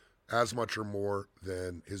as much or more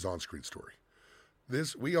than his on-screen story.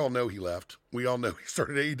 We all know he left. We all know he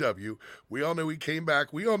started AEW. We all know he came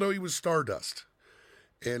back. We all know he was Stardust.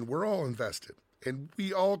 And we're all invested. And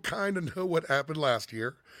we all kind of know what happened last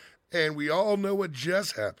year. And we all know what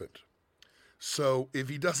just happened. So if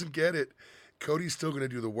he doesn't get it, Cody's still going to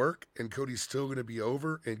do the work, and Cody's still going to be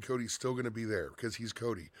over, and Cody's still going to be there because he's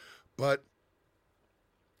Cody. But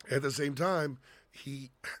at the same time,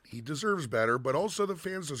 he deserves better, but also the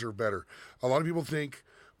fans deserve better. A lot of people think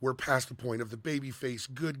we're past the point of the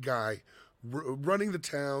babyface good guy running the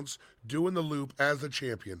towns, doing the loop as the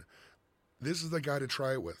champion. This is the guy to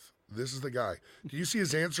try it with. This is the guy. Do you see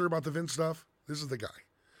his answer about the Vince stuff? This is the guy.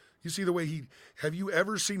 You see the way have you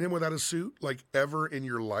ever seen him without a suit, like ever in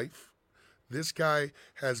your life? This guy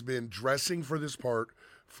has been dressing for this part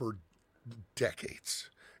for decades.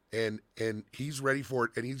 And he's ready for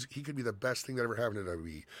it, and he could be the best thing that ever happened to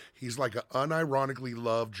WWE. He's like an unironically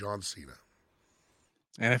loved John Cena.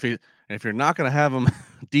 And if you're not going to have him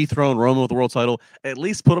dethrone Roman with the world title, at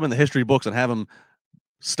least put him in the history books and have him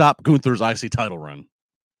stop Gunther's IC title run.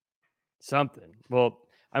 Something. Well,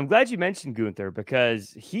 I'm glad you mentioned Gunther,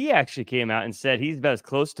 because he actually came out and said he's about as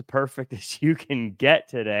close to perfect as you can get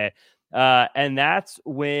today. And that's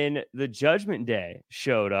when the Judgment Day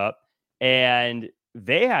showed up, and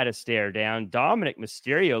they had a stare down. Dominic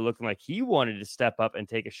Mysterio looking like he wanted to step up and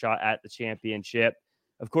take a shot at the championship.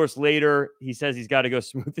 Of course, later he says he's got to go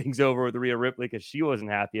smooth things over with Rhea Ripley because she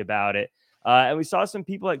wasn't happy about it. And we saw some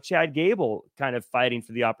people like Chad Gable kind of fighting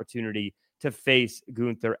for the opportunity to face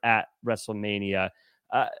Gunther at WrestleMania.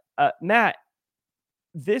 Matt,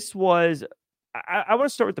 this was... I want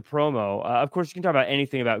to start with the promo. Of course, you can talk about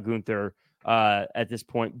anything about Gunther at this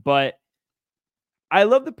point, but I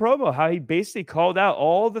love the promo, how he basically called out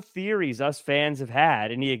all the theories us fans have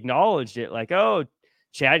had, and he acknowledged it, like, oh,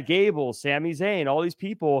 Chad Gable, Sami Zayn, all these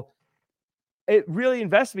people. It really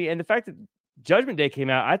invested me. And the fact that Judgment Day came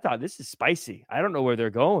out, I thought, this is spicy. I don't know where they're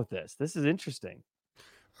going with this. This is interesting.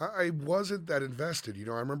 I wasn't that invested.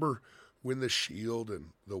 I remember when the Shield and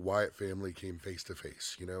the Wyatt family came face to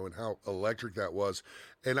face, and how electric that was.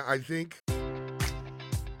 And I think...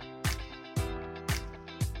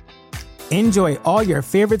 Enjoy all your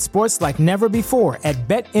favorite sports like never before at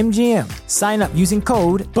BetMGM. Sign up using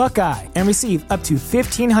code Buckeye and receive up to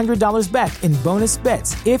 $1,500 back in bonus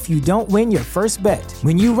bets if you don't win your first bet.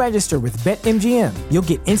 When you register with BetMGM, you'll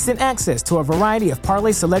get instant access to a variety of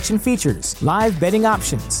parlay selection features, live betting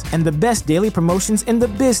options, and the best daily promotions in the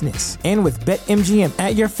business. And with BetMGM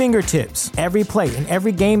at your fingertips, every play and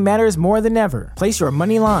every game matters more than ever. Place your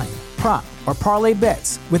money line, prop, or parlay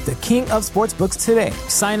bets with the king of sportsbooks today.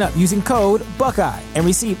 Sign up using code Buckeye and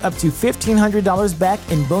receive up to $1,500 back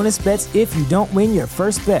in bonus bets if you don't win your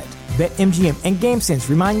first bet. BetMGM and GameSense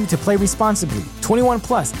remind you to play responsibly. 21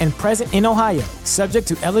 plus and present in Ohio, subject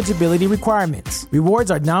to eligibility requirements. Rewards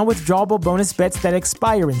are non-withdrawable bonus bets that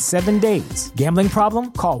expire in 7 days. Gambling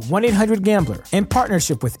problem? Call 1-800-GAMBLER. In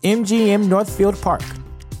partnership with MGM Northfield Park.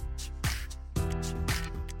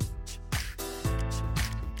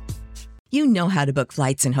 You know how to book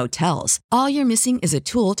flights and hotels. All you're missing is a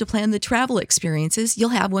tool to plan the travel experiences you'll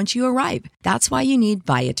have once you arrive. That's why you need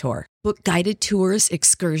Viator. Book guided tours,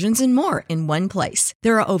 excursions, and more in one place.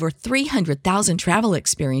 There are over 300,000 travel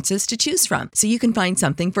experiences to choose from, so you can find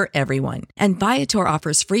something for everyone. And Viator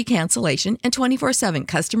offers free cancellation and 24/7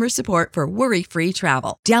 customer support for worry-free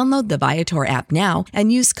travel. Download the Viator app now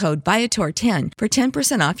and use code Viator10 for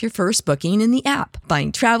 10% off your first booking in the app.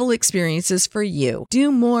 Find travel experiences for you.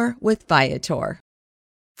 Do more with Viator.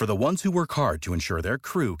 For the ones who work hard to ensure their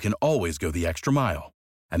crew can always go the extra mile,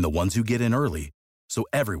 and the ones who get in early so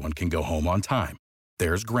everyone can go home on time,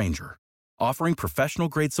 there's Grainger, offering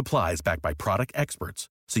professional-grade supplies backed by product experts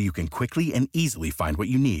so you can quickly and easily find what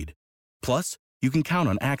you need. Plus, you can count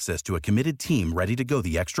on access to a committed team ready to go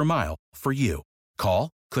the extra mile for you.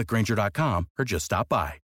 Call, click Grainger.com, or just stop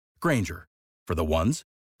by. Grainger, for the ones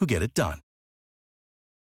who get it done.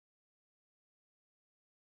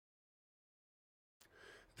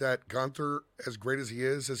 That Gunther, as great as he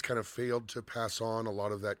is, has kind of failed to pass on a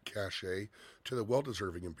lot of that cachet to the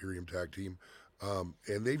well-deserving Imperium tag team.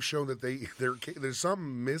 And they've shown that there's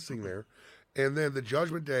something missing there. And then the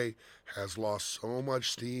Judgment Day has lost so much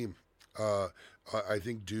steam, I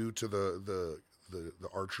think, due to the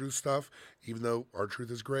R-Truth stuff. Even though R-Truth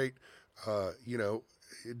is great,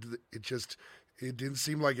 it didn't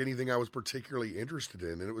seem like anything I was particularly interested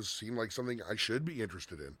in, and it seemed like something I should be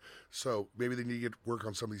interested in. So maybe they need to work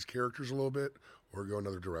on some of these characters a little bit or go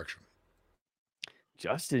another direction.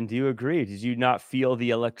 Justin, do you agree? Did you not feel the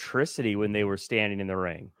electricity when they were standing in the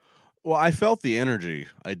ring? Well, I felt the energy.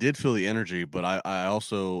 I did feel the energy, but I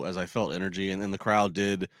also, as I felt energy, and then the crowd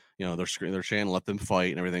did, they're chanting, let them fight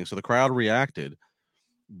and everything. So the crowd reacted,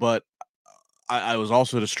 but I was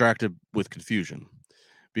also distracted with confusion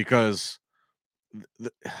because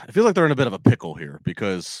I feel like they're in a bit of a pickle here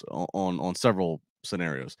because on several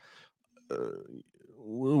scenarios,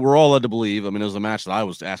 we're all led to believe. I mean, it was a match that I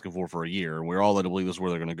was asking for a year, and we're all led to believe this is where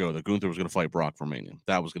they're going to go. That Gunther was going to fight Brock for Mania.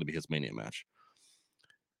 That was going to be his Mania match.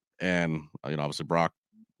 And obviously Brock,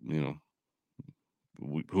 who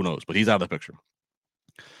knows, but he's out of the picture.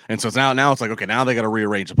 And so now it's like, okay, now they got to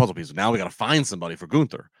rearrange the puzzle pieces. Now we got to find somebody for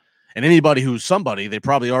Gunther, and anybody who's somebody, they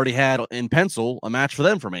probably already had in pencil a match for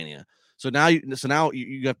them for Mania. So now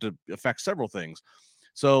you have to affect several things.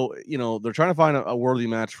 So, they're trying to find a worthy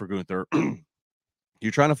match for Gunther.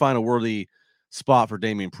 You're trying to find a worthy spot for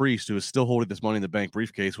Damian Priest, who is still holding this Money in the Bank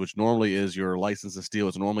briefcase, which normally is your license to steal.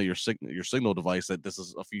 It's normally your signal device that this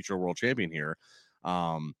is a future world champion here.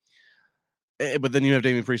 But then you have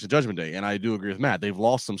Damian Priest at Judgment Day, and I do agree with Matt. They've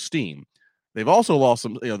lost some steam. They've also lost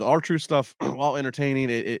some, the R-Truth stuff, while entertaining,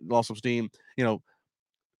 it lost some steam.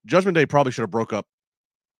 Judgment Day probably should have broke up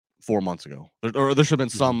 4 months ago, or there should have been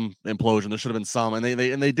some implosion. There should have been some, and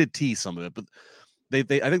they did tease some of it, but I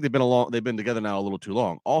think they've been together now a little too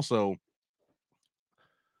long. Also,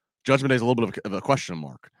 Judgment Day is a little bit of a question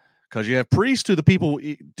mark, because you have Priest, who the people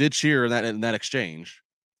did cheer in that exchange.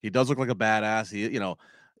 He does look like a badass.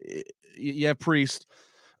 You have Priest,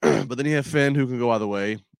 but then you have Finn, who can go either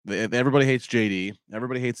way. Everybody hates JD.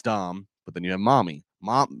 Everybody hates Dom. But then you have Mommy.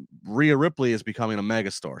 Rhea Ripley is becoming a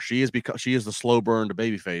megastar. She is the slow burn to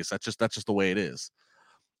babyface. That's just the way it is.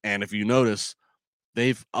 And if you notice,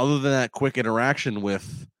 they've, other than that quick interaction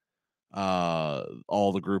with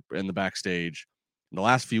all the group in the backstage, in the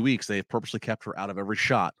last few weeks, they've purposely kept her out of every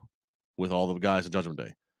shot with all the guys at Judgment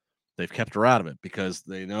Day. They've kept her out of it because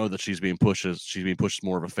they know that she's being pushed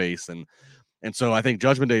more of a face. And so I think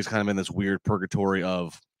Judgment Day is kind of in this weird purgatory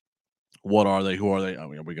of what are they? Who are they? I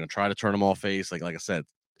mean, are we going to try to turn them all face? Like I said,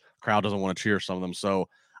 crowd doesn't want to cheer some of them. So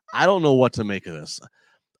I don't know what to make of this.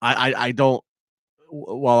 I don't,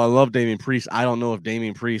 while I love Damian Priest, I don't know if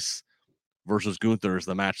Damian Priest versus Gunther is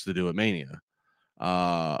the match to do at Mania.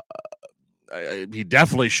 He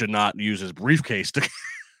definitely should not use his briefcase to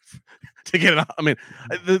get it out. I mean,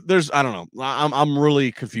 I don't know. I'm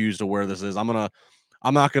really confused to where this is. I'm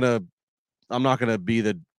not gonna be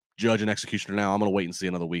the judge and executioner now. I'm gonna wait and see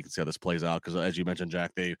another week and see how this plays out, because as you mentioned,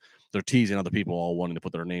 Jack, they're teasing other people all wanting to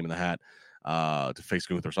put their name in the hat to face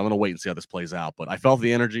Gunther. So I'm gonna wait and see how this plays out. But I felt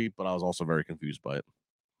the energy, but I was also very confused by it.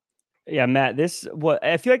 Yeah, Matt,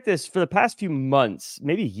 I feel like this for the past few months,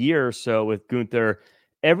 maybe a year or so with Gunther,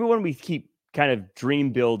 everyone we keep kind of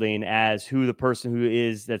dream building as who the person who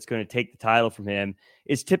is that's going to take the title from him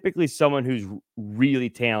is typically someone who's really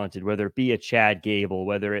talented, whether it be a Chad Gable,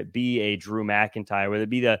 whether it be a Drew McIntyre, whether it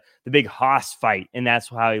be the big Haas fight, and that's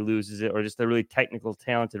how he loses it, or just a really technical,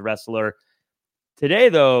 talented wrestler. Today,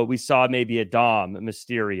 though, we saw maybe a Dom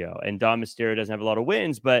Mysterio, and Dom Mysterio doesn't have a lot of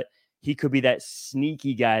wins, but he could be that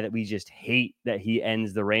sneaky guy that we just hate that he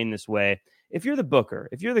ends the reign this way. If you're the booker,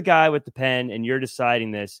 if you're the guy with the pen and you're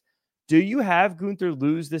deciding this, do you have Gunther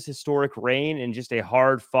lose this historic reign in just a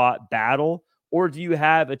hard-fought battle, or do you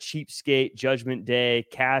have a cheapskate Judgment Day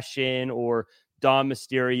cash in, or Dom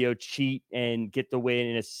Mysterio cheat and get the win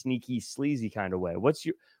in a sneaky, sleazy kind of way? What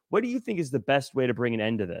do you think is the best way to bring an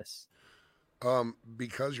end to this?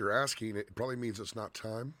 Because you're asking, it probably means it's not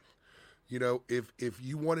time. If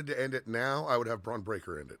you wanted to end it now, I would have Braun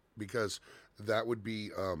Breaker end it, because that would be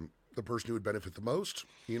the person who would benefit the most.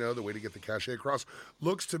 The way to get the cachet across.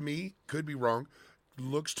 Looks to me, could be wrong,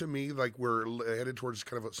 looks to me like we're headed towards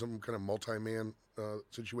some kind of multi-man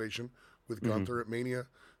situation with Gunther at Mania.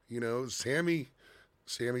 Sammy's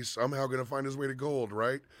somehow going to find his way to gold,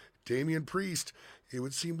 right? Damian Priest, it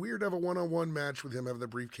would seem weird to have a one-on-one match with him having the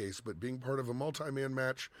briefcase, but being part of a multi-man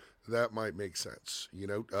match, that might make sense.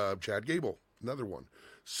 Chad Gable, another one.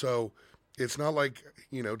 So it's not like,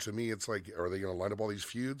 to me, it's like, are they going to line up all these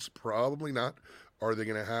feuds? Probably not. Are they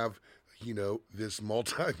going to have, this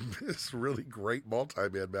really great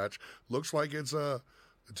multi-man match? Looks like it's, to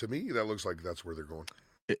me, that looks like that's where they're going.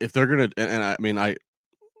 If they're going to, and I mean,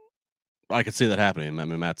 I could see that happening. I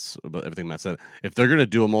mean, everything Matt said. If they're going to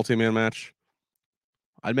do a multi-man match,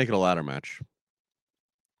 I'd make it a ladder match.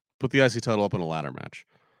 Put the IC title up in a ladder match.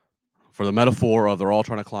 For the metaphor of they're all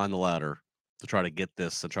trying to climb the ladder to try to get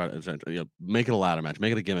this, to try to make it a ladder match,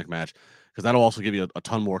 make it a gimmick match, because that'll also give you a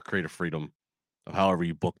ton more creative freedom of however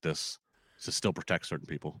you book this to still protect certain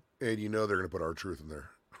people. And they're going to put R-Truth in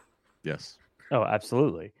there. Yes. Oh,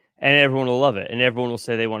 absolutely. And everyone will love it. And everyone will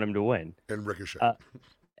say they want him to win. And Ricochet.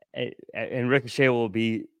 And Ricochet will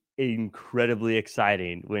be incredibly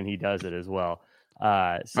exciting when he does it as well.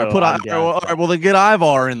 So all right, well, then get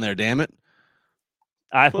Ivar in there, damn it.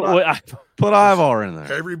 Put Ivar in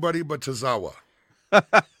there. Everybody but Tozawa.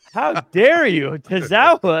 How dare you?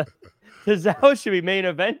 Tozawa should be main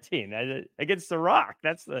eventing against The Rock.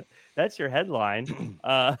 That's your headline.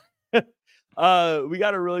 We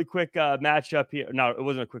got a really quick matchup here. No, it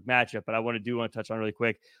wasn't a quick matchup, but I want to touch on really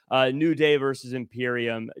quick. New Day versus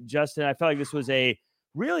Imperium. Justin, I felt like this was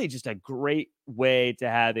really just a great way to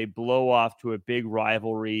have a blow off to a big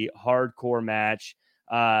rivalry, hardcore match,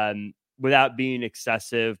 without being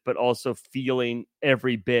excessive, but also feeling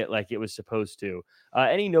every bit like it was supposed to.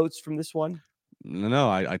 Any notes from this one? No,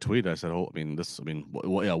 I tweeted. I said,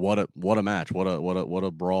 what a match, what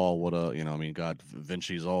a brawl, God,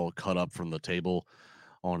 Vinci's all cut up from the table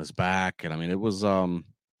on his back, and I mean, it was, I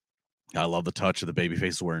love the touch of the baby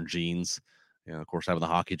faces wearing jeans, of course, having the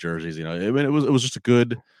hockey jerseys, it was just a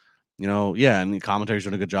good, and the commentary's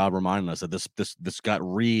doing a good job reminding us that this got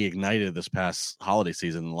reignited this past holiday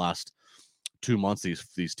season. In the last 2 months,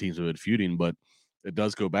 these teams have been feuding, but it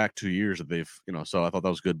does go back 2 years that they've, so I thought that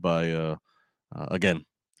was good by. Again,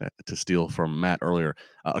 to steal from Matt earlier,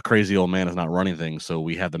 a crazy old man is not running things, so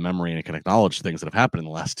we have the memory and can acknowledge things that have happened in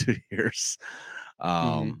the last 2 years.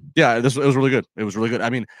 Yeah, it was really good. It was really good. I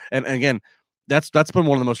mean, and again, that's been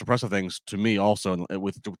one of the most impressive things to me also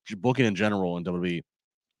with booking in general in WWE.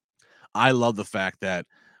 I love the fact that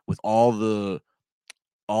with all the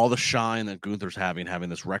shine that Gunther's having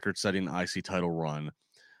this record-setting IC title run,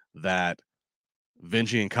 that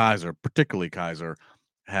Vinci and Kaiser, particularly Kaiser,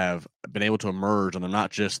 have been able to emerge, and they're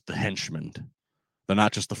not just the henchmen. They're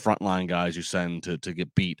not just the frontline guys you send to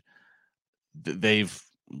get beat. They've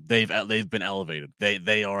been elevated.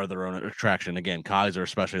 They are their own attraction. Again, Kaiser,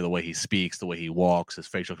 especially the way he speaks, the way he walks, his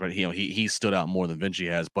facial expression, he stood out more than Vinci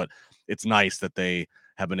has. But it's nice that they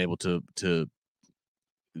have been able to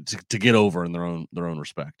get over in their own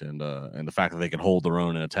respect, and the fact that they can hold their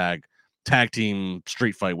own in a tag team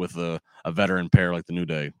street fight with a veteran pair like the New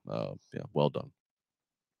Day. Well done.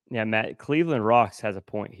 Yeah, Matt, Cleveland Rocks has a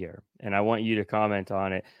point here, and I want you to comment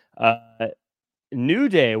on it. New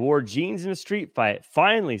Day wore jeans in a street fight.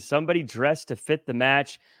 Finally, somebody dressed to fit the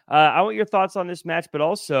match. I want your thoughts on this match, but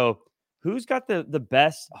also who's got the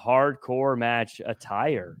best hardcore match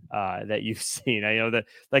attire that you've seen? I know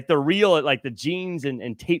that the real, like the jeans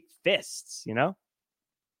and taped fists,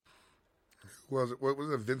 What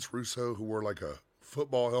was it Vince Russo who wore like a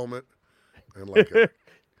football helmet and like a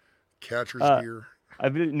catcher's gear?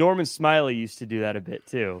 Norman Smiley used to do that a bit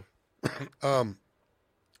too.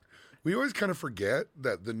 We always kind of forget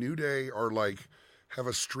that the New Day have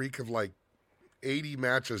a streak of 80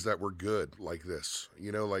 matches that were good like this.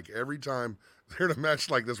 Every time they're in a match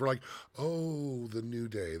like this, we're like, oh, the New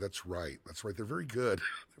Day. That's right. They're very good.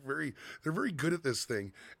 They're very good at this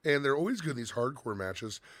thing. And they're always good in these hardcore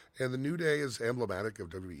matches. And the New Day is emblematic of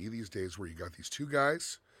WWE these days, where you got these two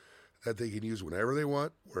guys that they can use whenever they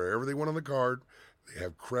want, wherever they want on the card. They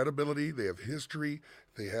have credibility, they have history,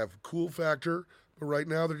 they have cool factor, but right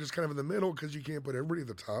now they're just kind of in the middle because you can't put everybody at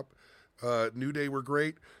the top. New Day were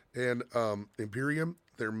great, and Imperium,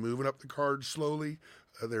 they're moving up the card slowly.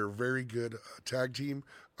 They're a very good tag team.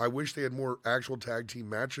 I wish they had more actual tag team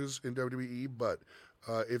matches in WWE, but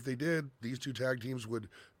if they did, these two tag teams would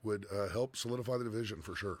help solidify the division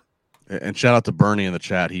for sure. And shout out to Bernie in the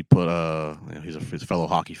chat. He put he's a fellow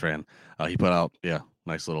hockey fan. He put out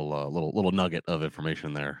nice little nugget of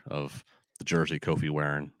information there of the jersey Kofi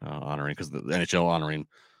wearing, honoring, because the NHL honoring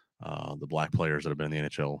the black players that have been in the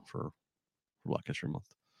NHL for Black History Month.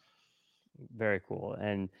 Very cool.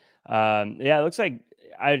 And it looks like,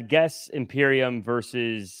 I guess, Imperium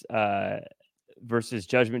versus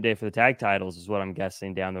Judgment Day for the tag titles is what I'm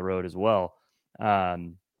guessing down the road as well.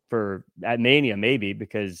 For at Mania, maybe,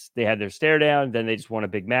 because they had their stare down, then they just won a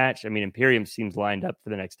big match. I mean, Imperium seems lined up for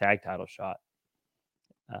the next tag title shot.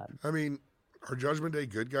 Are Judgment Day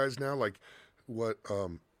good guys now? Like what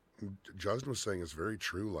Justin was saying is very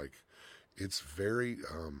true. Like it's very,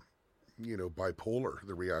 bipolar,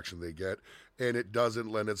 the reaction they get, and it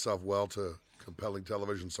doesn't lend itself well to compelling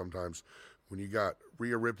television sometimes. When you got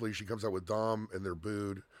Rhea Ripley, she comes out with Dom and they're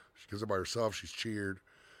booed. She comes out by herself, she's cheered.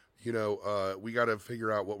 We got to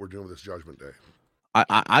figure out what we're doing with this Judgment Day.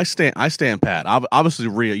 I stand pat. Obviously,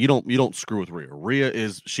 Rhea, you don't screw with Rhea.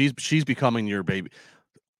 Rhea she's becoming your baby.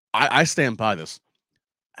 I stand by this.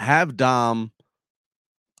 Have Dom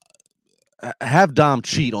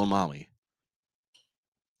cheat on Mommy.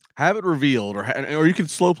 Have it revealed, or you can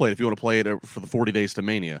slow play it if you want to play it for the 40 days to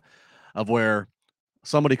Mania, of where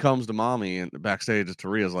somebody comes to Mommy and backstage to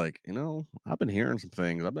Rhea's like, I've been hearing some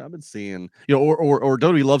things. I've been seeing, or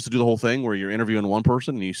WWE loves to do the whole thing where you're interviewing one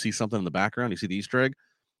person and you see something in the background, you see the Easter egg.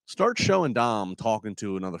 Start showing Dom talking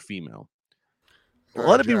to another female.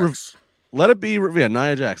 Let it be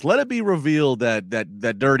Nia Jax. Let it be revealed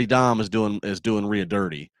that Dirty Dom is doing Rhea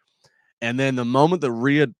dirty. And then the moment that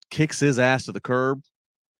Rhea kicks his ass to the curb,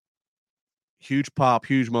 huge pop,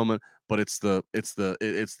 huge moment. but it's the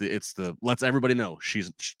lets everybody know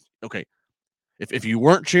she's okay. If you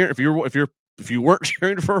weren't cheering, if you weren't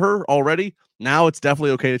cheering for her already, now it's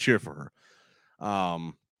definitely okay to cheer for her.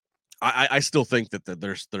 I still think that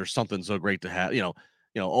there's something so great to have.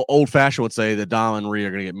 Old fashioned would say that Dom and Rhea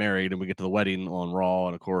are going to get married, and we get to the wedding on Raw,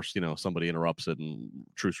 and of course, somebody interrupts it and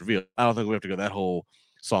truth reveal. I don't think we have to go that whole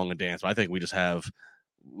song and dance. But I think we just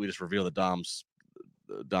reveal that Dom's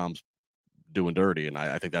doing dirty, and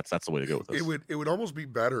I think that's the way to go with this. It would almost be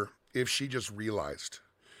better if she just realized.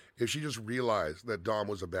 If she just realized that Dom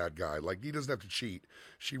was a bad guy, like he doesn't have to cheat.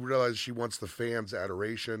 She realized she wants the fans'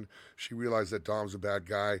 adoration. She realized that Dom's a bad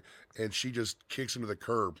guy, and she just kicks him to the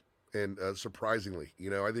curb. And surprisingly,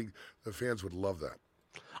 I think the fans would love that.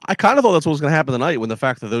 I kind of thought that's what was going to happen tonight when the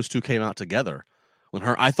fact that those two came out together.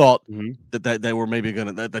 I thought that they were maybe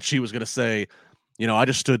going to that she was going to say, I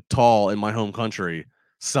just stood tall in my home country,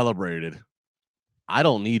 celebrated. I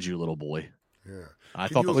don't need you, little boy. Yeah. I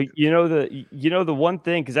thought the one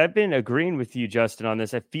thing, because I've been agreeing with you, Justin, on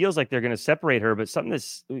this. It feels like they're going to separate her, but something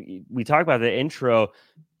that's we talk about the intro.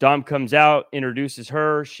 Dom comes out, introduces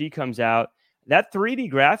her. She comes out. That 3D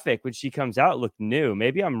graphic when she comes out looked new.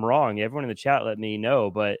 Maybe I'm wrong. Everyone in the chat let me know,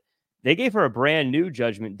 but they gave her a brand new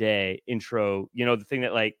Judgment Day intro. The thing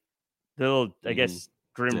that like the little, I guess,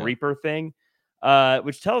 Grim Reaper thing,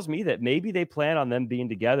 which tells me that maybe they plan on them being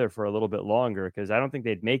together for a little bit longer, because I don't think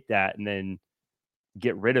they'd make that and then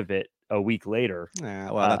get rid of it a week later.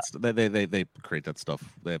 Yeah, well, that's they create that stuff.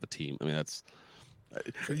 They have a team. I mean, that's.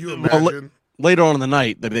 Can you imagine? Later on in the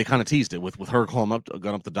night, they kind of teased it with her going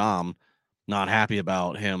up to Dom, not happy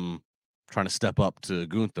about him trying to step up to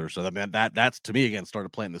Gunther. So that's to me again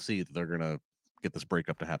started planting the seed that they're gonna get this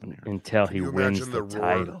breakup to happen here until he wins the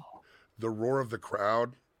title. The roar of the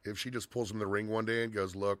crowd. If she just pulls him in the ring one day and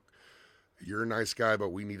goes, "Look, you're a nice guy,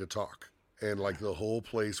 but we need to talk." And like the whole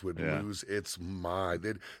place would lose its mind.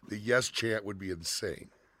 The yes chant would be insane.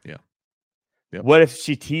 Yeah. Yep. What if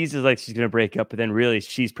she teases like she's going to break up, but then really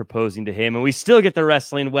she's proposing to him and we still get the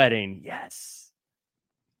wrestling wedding? Yes.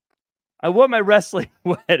 I want my wrestling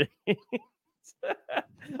wedding.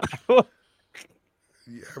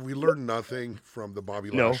 Have we learned nothing from the Bobby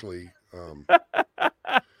Lashley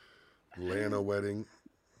Lana wedding?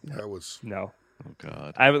 That was... No. Oh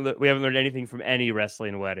God! We haven't learned anything from any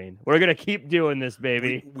wrestling wedding. We're gonna keep doing this,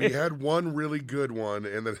 baby. We had one really good one,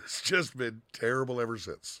 and then it's just been terrible ever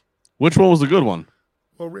since. Which one was the good one?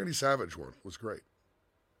 Well, Randy Savage one was great.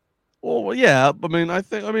 Well, yeah. I mean,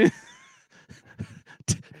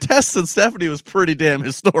 Tess and Stephanie was pretty damn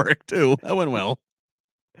historic too. That went well.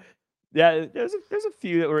 Yeah, there's a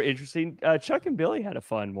few that were interesting. Chuck and Billy had a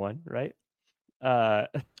fun one, right? That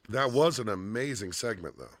was an amazing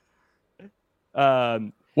segment, though.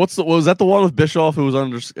 Was that the one with Bischoff who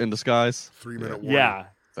was in disguise? 3-minute warning. Yeah,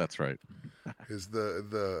 that's right. Is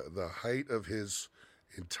the height of his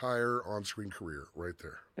entire on-screen career right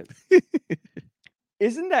there.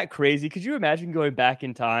 Isn't that crazy? Could you imagine going back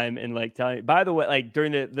in time and like telling, by the way, like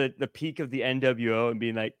during the peak of the NWO and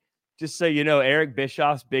being like, just so you know, Eric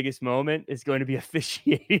Bischoff's biggest moment is going to be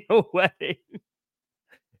officiating a wedding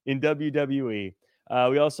in WWE.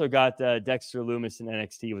 We also got Dexter Lumis in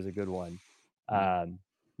NXT was a good one.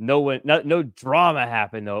 No drama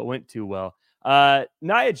happened though. It went too well.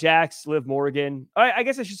 Nia Jax, Liv Morgan. I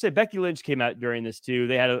guess I should say Becky Lynch came out during this too.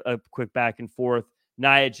 They had a quick back and forth.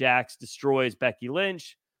 Nia Jax destroys Becky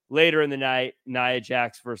Lynch. Later in the night, Nia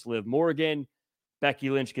Jax versus Liv Morgan. Becky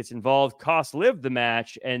Lynch gets involved, costs Liv the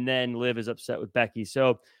match, and then Liv is upset with Becky.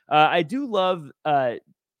 So I do love,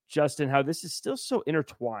 Justin, how this is still so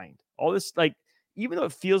intertwined. All this, like, even though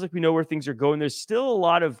it feels like we know where things are going, there's still a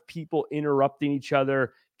lot of people interrupting each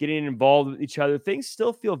other, getting involved with each other. Things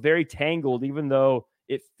still feel very tangled, even though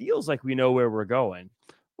it feels like we know where we're going.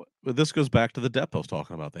 But this goes back to the depth I was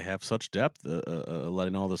talking about. They have such depth,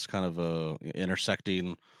 letting all this kind of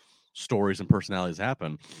intersecting stories and personalities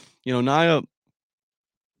happen. Nia,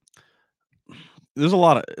 there's a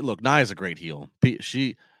lot of look. Nia's a great heel.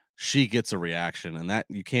 She gets a reaction, and that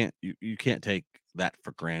you can't take that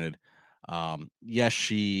for granted. Yes,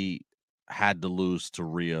 she had to lose to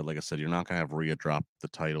Rhea. Like I said, you're not going to have Rhea drop the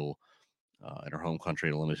title in her home country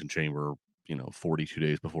at Elimination Chamber, 42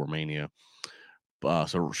 days before Mania.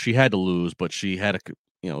 So she had to lose, but she had it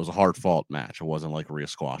was a hard fought match. It wasn't like Rhea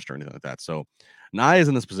squashed or anything like that. So Nia's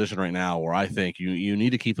in this position right now where I think you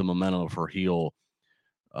need to keep the momentum of her heel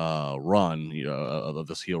run, of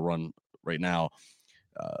this heel run right now.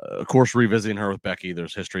 Of course, revisiting her with Becky,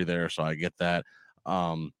 there's history there, so I get that.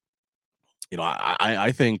 I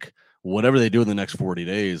think whatever they do in the next 40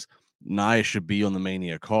 days, Nia should be on the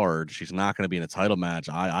Mania card. She's not going to be in a title match.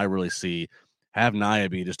 I really see have Nia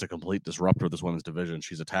be just a complete disruptor of this women's division.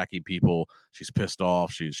 She's attacking people. She's pissed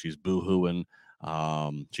off. She's boo-hooing.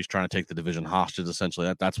 She's trying to take the division hostage,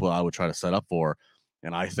 essentially. That's what I would try to set up for.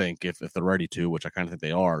 And I think if they're ready to, which I kind of think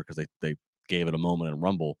they are, because they gave it a moment in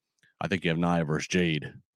Rumble, I think you have Nia versus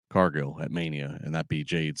Jade Cargill at Mania, and that be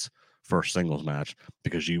Jade's first singles match,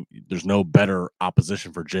 because there's no better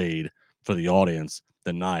opposition for Jade for the audience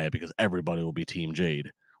than Nia, because everybody will be Team Jade.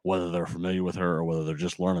 Whether they're familiar with her or whether they're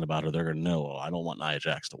just learning about her, they're going to know, oh, I don't want Nia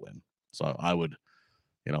Jax to win. So I would,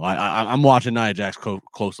 I'm watching Nia Jax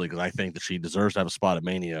closely because I think that she deserves to have a spot at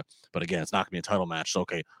Mania. But again, it's not going to be a title match. So,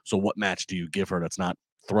 okay, so what match do you give her that's not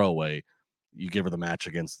throwaway? You give her the match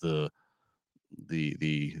against the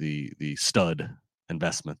stud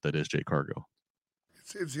investment that is Jade Cargill.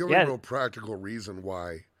 It's the only real practical reason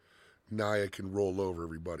why Nia can roll over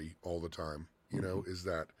everybody all the time, is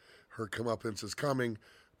that her comeuppance is coming,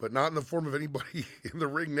 but not in the form of anybody in the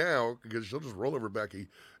ring now, because she'll just roll over Becky.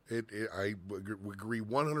 I agree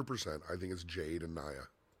 100%. I think it's Jade and Nia.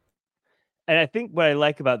 And I think what I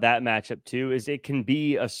like about that matchup too is it can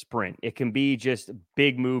be a sprint. It can be just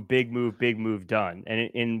big move, done,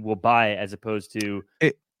 and we'll buy it, as opposed to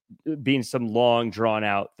it being some long, drawn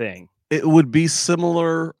out thing. It would be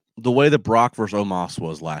similar the way that Brock versus Omos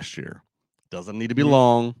was last year. Doesn't need to be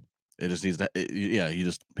long. It just needs to, you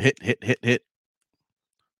just hit.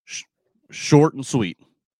 Short and sweet.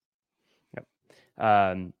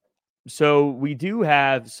 Yep. So we do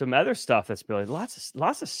have some other stuff that's building. Lots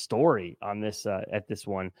of story on this at this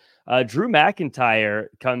one. Drew McIntyre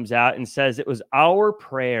comes out and says it was our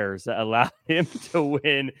prayers that allowed him to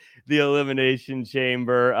win the Elimination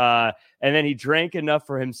Chamber. And then he drank enough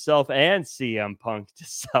for himself and CM Punk to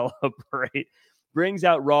celebrate. Brings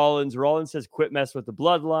out Rollins. Rollins says, quit mess with the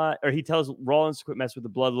bloodline. Or he tells Rollins to quit mess with the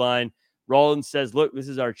bloodline. Rollins says, look, this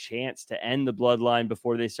is our chance to end the bloodline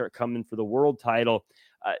before they start coming for the world title.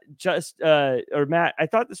 Matt, I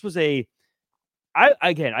thought this was I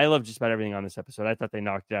love just about everything on this episode. I thought they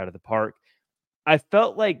knocked it out of the park. I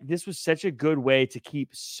felt like this was such a good way to keep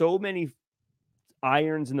so many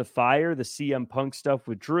irons in the fire. The CM Punk stuff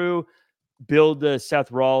with Drew, build the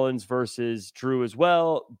Seth Rollins versus Drew as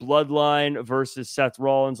well, Bloodline versus Seth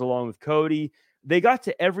Rollins along with Cody. They got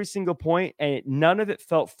to every single point, and none of it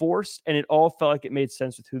felt forced, and it all felt like it made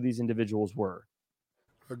sense with who these individuals were.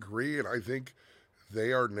 Agree, and I think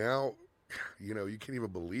they are now, you can't even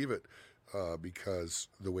believe it because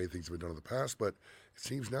the way things have been done in the past, but it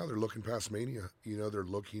seems now they're looking past Mania. They're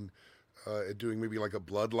looking at doing maybe like a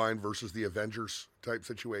Bloodline versus the Avengers type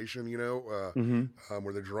situation,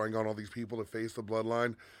 where they're drawing on all these people to face the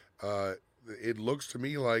Bloodline. It looks to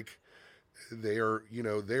me like they're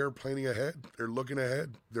planning ahead. They're looking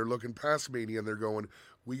ahead. They're looking past Mania, and they're going,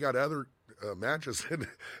 we got other matches, and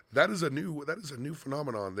that is a new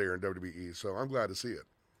phenomenon there in WWE. So I'm glad to see it.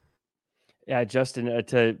 Yeah, Justin,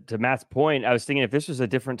 to Matt's point, I was thinking if this was a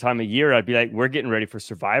different time of year, I'd be like, we're getting ready for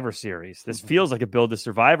Survivor Series. This feels like a build to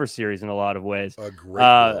Survivor Series in a lot of ways. A great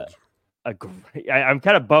build. I'm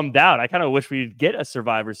kind of bummed out. I kind of wish we'd get a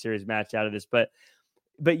Survivor Series match out of this, but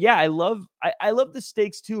yeah, I love the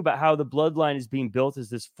stakes too about how the bloodline is being built as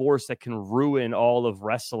this force that can ruin all of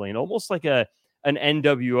wrestling, almost like an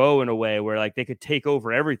NWO in a way, where like they could take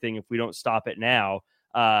over everything if we don't stop it now.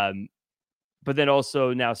 But then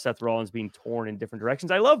also now Seth Rollins being torn in different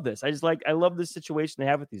directions. I love this. I love this situation they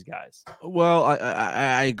have with these guys. Well,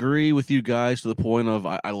 I agree with you guys to the point of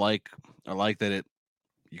I like that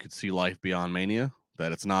you could see life beyond Mania,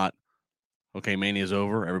 that it's not, okay, Mania's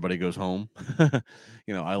over, everybody goes home.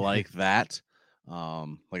 I like that.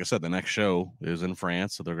 Like I said, the next show is in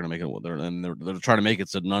France, so they're going to make it. They're trying to make it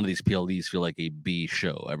so none of these PLDs feel like a B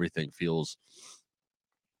show. Everything feels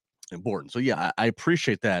important. So yeah, I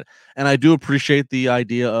appreciate that, and I do appreciate the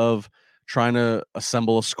idea of trying to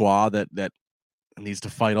assemble a squad that needs to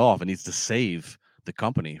fight off and needs to save the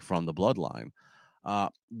company from the bloodline.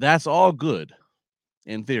 That's all good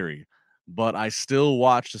in theory. But I still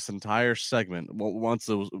watched this entire segment. Well, once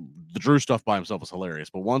it was the Drew stuff by himself was hilarious,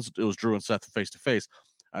 but once it was Drew and Seth face to face,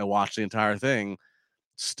 I watched the entire thing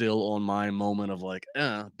still on my moment of like,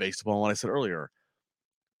 based upon what I said earlier.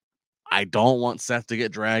 I don't want Seth to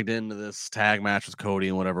get dragged into this tag match with Cody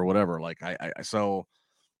and whatever. Like I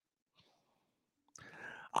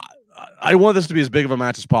want this to be as big of a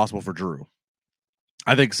match as possible for Drew.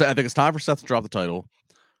 I think it's time for Seth to drop the title.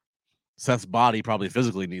 Seth's body probably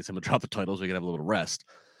physically needs him to drop the title so he can have a little rest.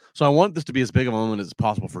 So I want this to be as big of a moment as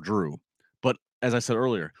possible for Drew. But as I said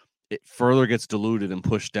earlier, it further gets diluted and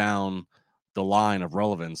pushed down the line of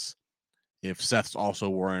relevance if Seth's also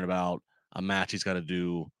worrying about a match he's got to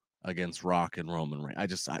do against Rock and Roman Reigns.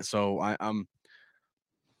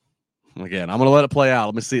 Again, I'm going to let it play out.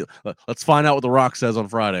 Let me see. Let's find out what The Rock says on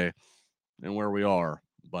Friday and where we are.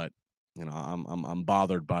 But I'm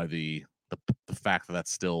bothered by the fact that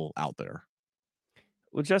that's still out there.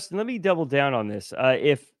 Well, Justin, let me double down on this.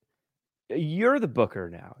 If you're the booker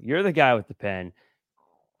now, you're the guy with the pen.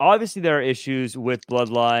 Obviously, there are issues with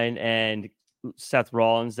Bloodline and Seth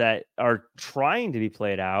Rollins that are trying to be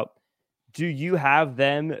played out. Do you have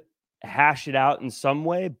them hash it out in some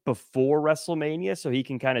way before WrestleMania so he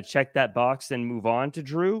can kind of check that box and move on to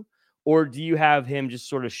Drew? Or do you have him just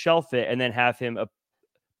sort of shelf it and then have him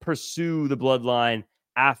pursue the Bloodline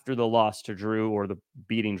after the loss to Drew or the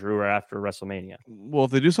beating Drew or after WrestleMania? Well,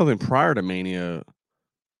 if they do something prior to Mania,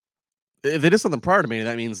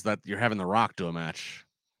 that means that you're having The Rock do a match,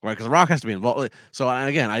 right? Because The Rock has to be involved. So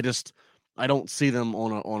again, I don't see them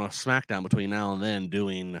on a SmackDown between now and then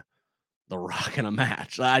doing The Rock in a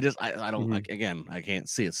match. I don't. I can't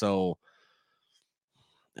see it. So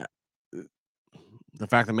the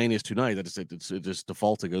fact that Mania is 2 nights, it just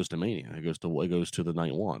defaults. It goes to Mania. It goes to the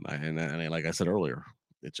night one. And like I said earlier,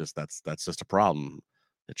 it's just that's just a problem.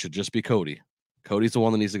 It should just be Cody. Cody's the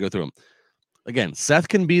one that needs to go through him. Again, Seth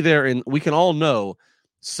can be there, and we can all know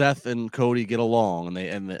Seth and Cody get along,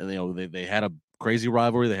 and they had a crazy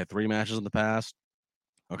rivalry. They had 3 matches in the past.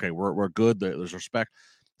 Okay, we're good. There's respect.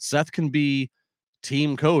 Seth can be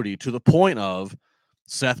Team Cody to the point of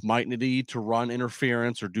Seth might need to run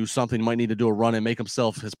interference or do something, might need to do a run and make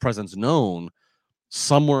his presence known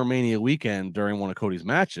somewhere Mania weekend during one of Cody's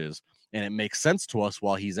matches, and it makes sense to us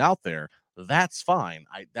while he's out there. That's fine.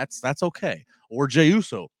 That's okay. Or Jey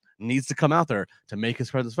Uso needs to come out there to make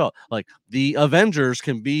his presence felt. Like the Avengers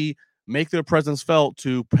can make their presence felt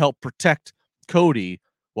to help protect Cody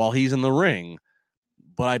while he's in the ring.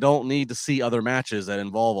 But I don't need to see other matches that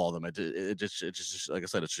involve all of them. It just like I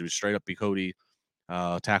said, it should be straight up be Cody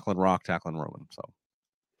tackling Rock, tackling Roman. So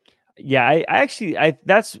yeah,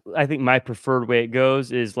 that's I think my preferred way it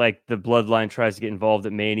goes is like the Bloodline tries to get involved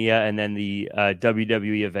at Mania, and then the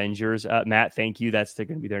WWE Avengers. Matt, thank you. That's going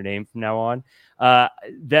to be their name from now on.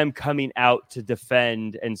 Them coming out to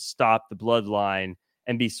defend and stop the Bloodline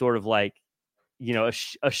and be sort of like, a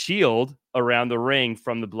shield around the ring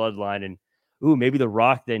from the Bloodline. And maybe The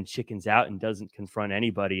Rock then chickens out and doesn't confront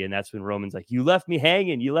anybody. And that's when Roman's like, you left me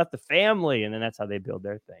hanging. You left the family. And then that's how they build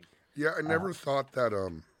their thing. Yeah, I never thought that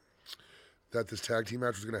that this tag team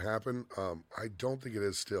match was going to happen. I don't think it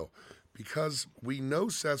is still. Because we know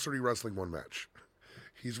Seth's already wrestling one match.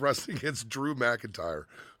 He's wrestling against Drew McIntyre,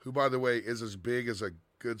 who, by the way, is as big as a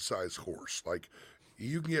good-sized horse. Like,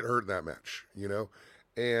 you can get hurt in that match,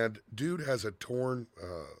 And dude has a torn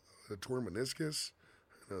meniscus,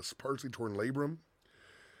 a partially torn labrum.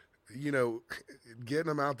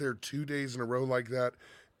 Getting him out there 2 days in a row like that,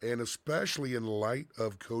 and especially in light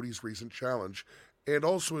of Cody's recent challenge, and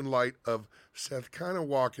also in light of Seth kind of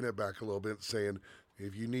walking it back a little bit, saying,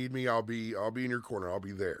 if you need me, I'll be in your corner. I'll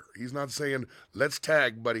be there. He's not saying, let's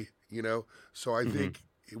tag, buddy, So I think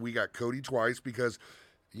we got Cody twice because,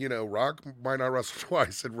 Rock might not wrestle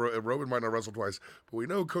twice and Roman might not wrestle twice, but we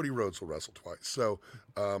know Cody Rhodes will wrestle twice. So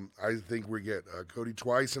I think we get Cody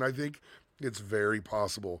twice, and I think it's very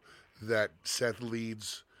possible that Seth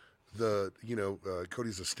leads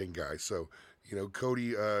Cody's a Sting guy. So,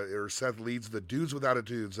 Cody or Seth leads the dudes with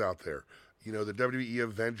attitudes out there, the WWE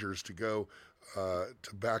Avengers to go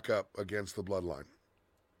to back up against the Bloodline.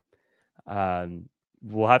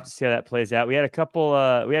 We'll have to see how that plays out. We had a couple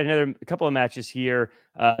of matches here.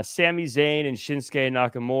 Sami Zayn and Shinsuke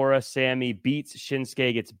Nakamura. Sami beats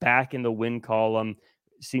Shinsuke, gets back in the win column.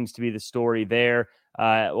 Seems to be the story there.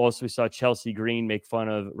 Also, we saw Chelsea Green make fun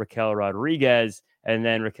of Raquel Rodriguez, and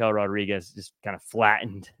then Raquel Rodriguez just kind of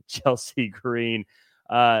flattened Chelsea Green.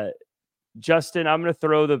 Justin, I'm going to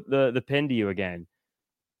throw the pin to you again.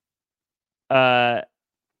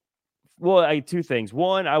 Well, 2 things.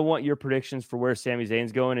 1, I want your predictions for where Sami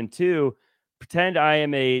Zayn's going, and 2, pretend I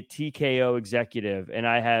am a TKO executive, and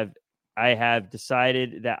I have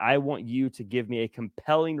decided that I want you to give me a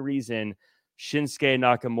compelling reason Shinsuke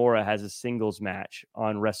Nakamura has a singles match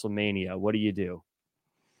on WrestleMania. What do you do?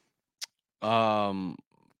 Well,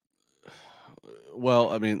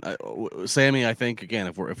 I mean, Sammy, I think again,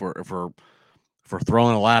 if we're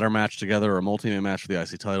throwing a ladder match together or a multi-man match for the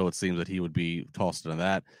IC title, it seems that he would be tossed into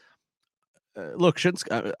that. Look,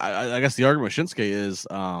 Shinsuke. I guess the argument with Shinsuke is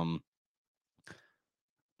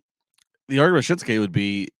would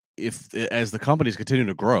be if as the companies continue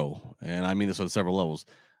to grow, and I mean this on several levels,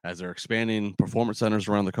 as they're expanding performance centers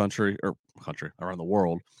around the country around the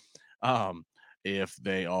world. If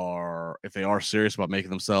they are serious about making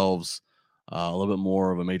themselves a little bit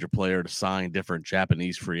more of a major player to sign different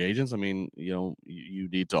Japanese free agents. I mean, you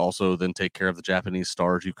need to also then take care of the Japanese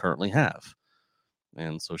stars you currently have.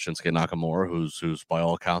 And so Shinsuke Nakamura, who's by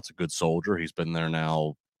all accounts a good soldier, he's been there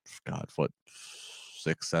now,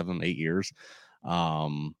 6, 7, 8 years.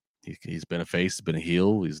 He's been a face, he's been a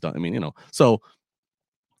heel. He's done. I mean, so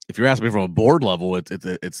if you're asking me from a board level,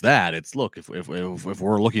 it's that. It's look, if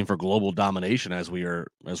we're looking for global domination as we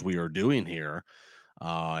are doing here,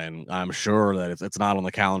 and I'm sure that it's not on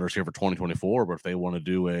the calendars here for 2024, but if they want to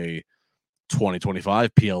do a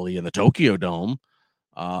 2025 PLE in the Tokyo Dome,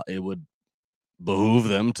 it would behoove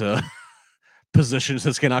them to position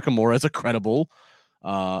Shinsuke Nakamura as a credible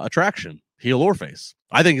attraction, heel or face.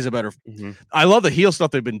 I think he's a better. Mm-hmm. I love the heel stuff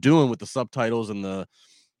they've been doing with the subtitles and the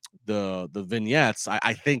vignettes.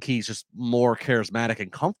 I think he's just more charismatic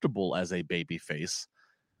and comfortable as a baby face.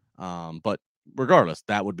 But regardless,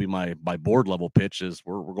 that would be my board level pitch. Is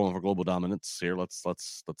we're going for global dominance here. Let's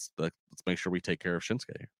make sure we take care of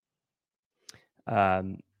Shinsuke.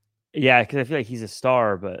 Yeah, because I feel like he's a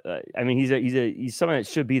star, but I mean he's someone that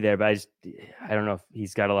should be there, but I don't know if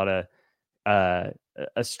he's got a lot of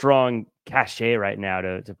a strong cachet right now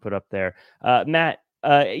to put up there. Matt,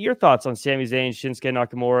 your thoughts on Sami Zayn, Shinsuke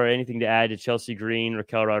Nakamura? Anything to add to Chelsea Green,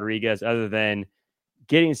 Raquel Rodriguez, other than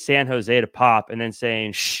getting San Jose to pop and then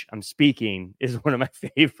saying "Shh, I'm speaking" is one of my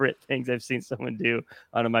favorite things I've seen someone do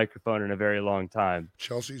on a microphone in a very long time.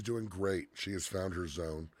 Chelsea's doing great. She has found her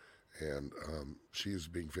zone. And she is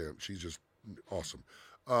being fan. She's just awesome.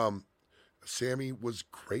 Sammy was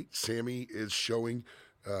great. Sammy is showing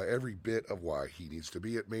every bit of why he needs to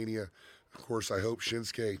be at Mania. Of course, I hope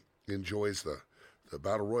Shinsuke enjoys the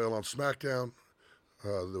Battle Royal on SmackDown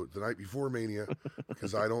the night before Mania,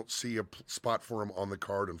 because I don't see a spot for him on the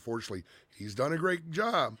card. Unfortunately, he's done a great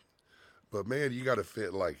job. But, man, you got to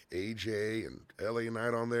fit like AJ and LA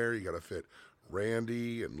Knight on there. You got to fit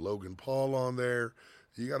Randy and Logan Paul on there.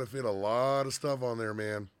 You got to fit a lot of stuff on there,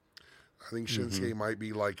 man. I think Shinsuke might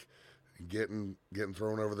be like getting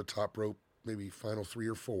thrown over the top rope, maybe final 3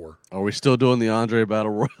 or 4. Are we still doing the Andre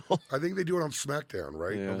Battle Royal? I think they do it on SmackDown,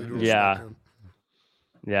 right? Yeah.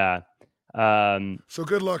 Yeah. So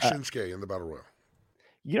good luck, Shinsuke, in the Battle Royal.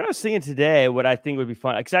 You know, I was thinking today what I think would be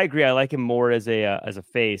fun, because I agree, I like him more as a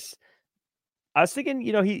face. I was thinking,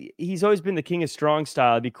 he's always been the king of strong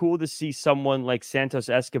style. It'd be cool to see someone like Santos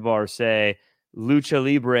Escobar say Lucha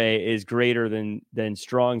Libre is greater than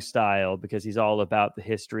strong style, because he's all about the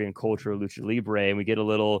history and culture of Lucha Libre. And we get a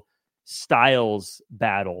little styles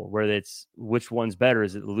battle where it's which one's better.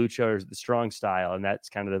 Is it the Lucha or is it the strong style? And that's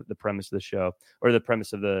kind of the premise of the show, or the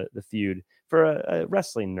premise of the feud. For a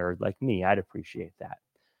wrestling nerd like me, I'd appreciate that.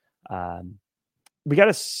 We got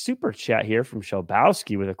a super chat here from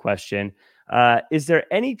Shelbowski with a question. Is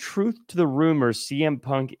there any truth to the rumors CM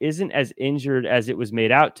Punk isn't as injured as it was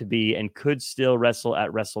made out to be and could still wrestle at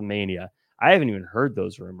WrestleMania? I haven't even heard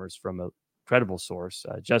those rumors from a credible source.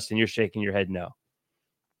 Justin, you're shaking your head no.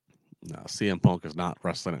 No, CM Punk is not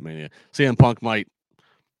wrestling at Mania. CM Punk might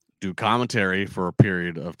do commentary for a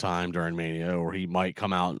period of time during Mania, or he might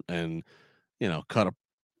come out and, cut a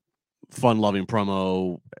fun-loving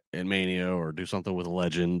promo in Mania, or do something with a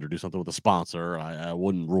legend, or do something with a sponsor. I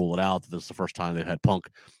wouldn't rule it out that this is the first time they've had Punk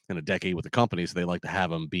in a decade with the company, so they like to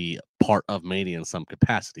have him be part of Mania in some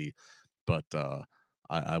capacity. But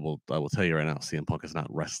I will tell you right now, CM Punk is not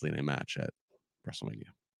wrestling a match at WrestleMania.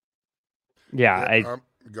 Yeah,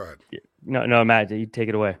 go ahead. No, Matt, you take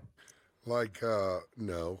it away. Like,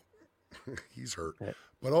 no, he's hurt.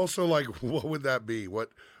 But also, like, what would that be? What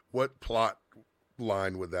plot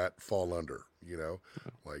line would that fall under?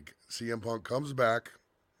 Like CM Punk comes back,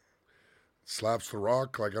 slaps The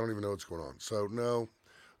Rock. Like, I don't even know what's going on. So no,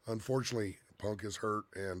 unfortunately, Punk is hurt,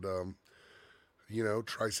 and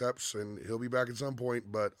triceps, and he'll be back at some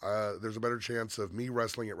point. But there's a better chance of me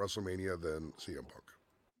wrestling at WrestleMania than CM Punk.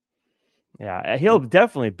 Yeah, he'll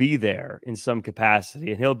definitely be there in some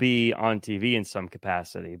capacity, and he'll be on TV in some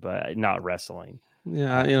capacity, but not wrestling.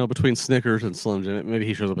 Yeah, between Snickers and Slim Jim, maybe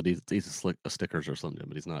he shows up and eats a Snickers or Slim Jim,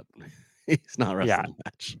 but he's not wrestling a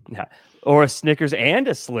match. Yeah, or a Snickers and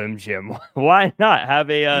a Slim Jim. Why not have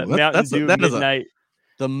a Mountain Dew midnight?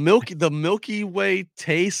 The Milky Way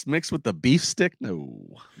taste mixed with the beef stick.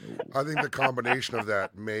 No. I think the combination of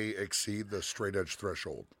that may exceed the straight edge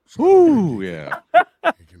threshold. So ooh, yeah.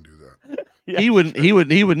 He can do that. Yeah, he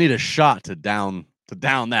would need a shot to down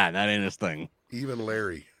that. That ain't his thing. Even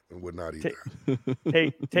Larry would not eat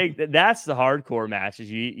that. Take that's the hardcore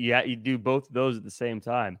matches. You do both of those at the same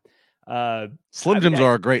time. Slim Jims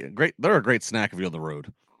are a great. They're a great snack if you're on the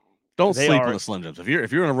road. Don't sleep on the Slim Jims. If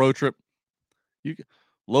you're on a road trip,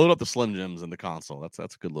 Load up the Slim Jims in the console. That's a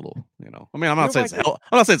good little, I mean, I'm not saying it's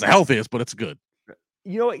the healthiest, but it's good.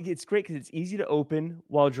 You know, it's great because it's easy to open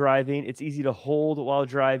while driving. It's easy to hold while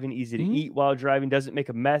driving. Easy to eat while driving. Doesn't make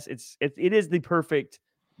a mess. It is the perfect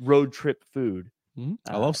road trip food.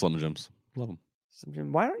 I love Slim Jims. Love them. Slim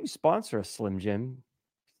Jim. Why don't you sponsor a Slim Jim?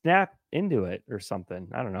 Snap into it or something.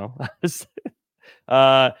 I don't know.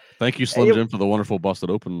 Thank you, Slim Jim, for the wonderful Busted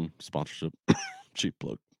Open sponsorship. Cheap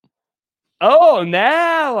plug. Oh,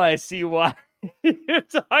 now I see why you're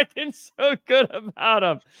talking so good about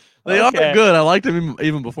them. They are good. I liked them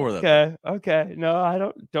even before that. Okay. No, I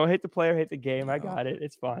don't hate the player, hate the game. I got it.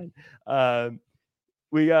 It's fine.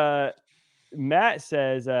 We Matt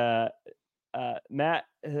says Matt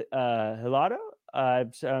Hilado.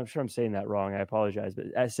 I'm sure I'm saying that wrong. I apologize, but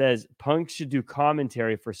it says Punk should do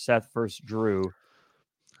commentary for Seth versus Drew.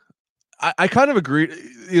 I kind of agree.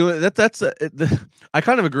 I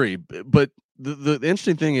kind of agree, but the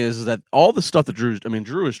interesting thing is that all the stuff that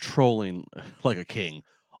Drew is trolling like a king.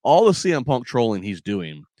 All the CM Punk trolling he's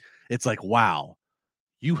doing, it's like, wow,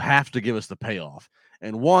 you have to give us the payoff.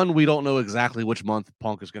 And one, we don't know exactly which month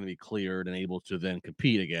Punk is going to be cleared and able to then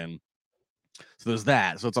compete again. So there's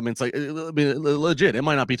that. So it's like legit. It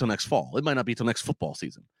might not be till next fall. It might not be till next football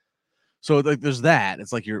season. So like, there's that.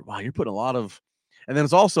 It's like you're putting a lot of, and then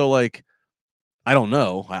it's also like, I don't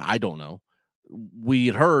know. I don't know. We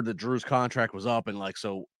had heard that Drew's contract was up, and like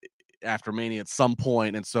so after Mania at some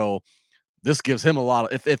point, and so this gives him a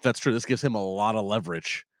lot of, if that's true, this gives him a lot of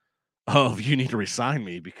leverage of you need to resign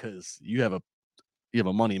me because you have a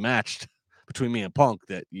money matched between me and Punk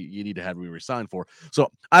that you need to have me resigned for. So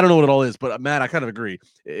I don't know what it all is, but Matt, I kind of agree.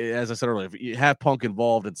 As I said earlier, if you have Punk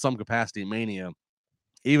involved in some capacity in Mania,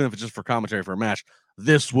 even if it's just for commentary for a match,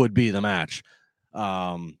 this would be the match.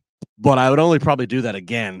 But I would only probably do that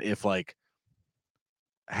again if like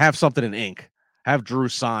have something in ink, have Drew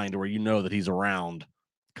signed where you know that he's around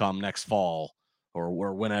come next fall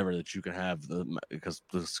or whenever that you can have because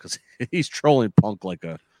he's trolling Punk like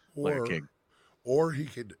a king. Or he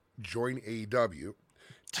could join AEW,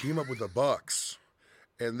 team up with the Bucks,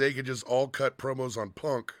 and they could just all cut promos on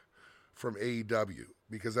Punk from AEW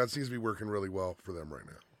because that seems to be working really well for them right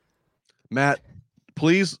now. Matt,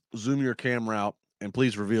 please zoom your camera out and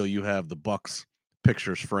please reveal you have the Bucks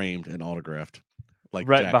pictures framed and autographed like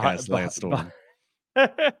right Jack behind, has Lance Storm.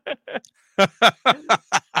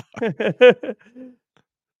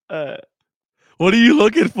 What are you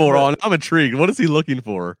looking for? I'm intrigued. What is he looking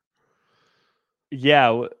for?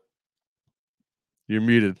 Yeah. You're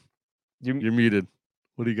muted. You're muted.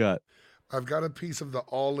 What do you got? I've got a piece of the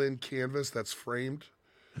all-in canvas that's framed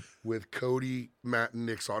with Cody, Matt, and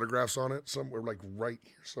Nick's autographs on it somewhere, like right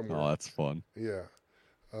here somewhere. Oh, that's fun. Yeah.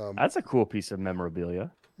 That's a cool piece of memorabilia.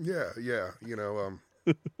 Yeah. You know,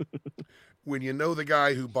 when you know the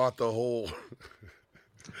guy who bought the whole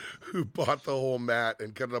mat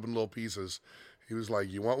and cut it up in little pieces, he was like,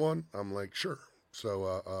 "You want one?" I'm like, "Sure."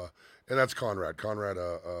 So, and that's Conrad. Conrad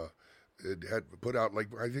it had put out like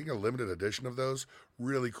I think a limited edition of those.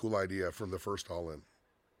 Really cool idea from the first All In.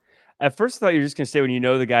 At first, I thought you were just gonna say when you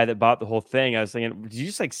know the guy that bought the whole thing. I was thinking, did you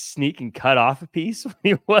just like sneak and cut off a piece when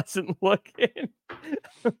he wasn't looking?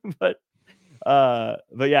 but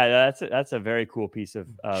yeah, that's a very cool piece of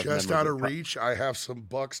just out of reach. I have some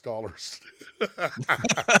Bucks dollars.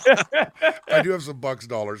 I do have some Bucks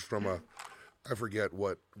dollars from I forget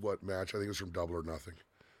what match. I think it was from Double or Nothing.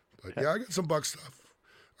 But yeah, I got some Bucks stuff.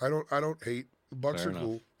 I don't hate Bucks. Fair are enough.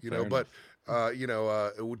 Cool, you know. Fair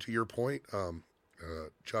but to your point,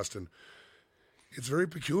 Justin, it's very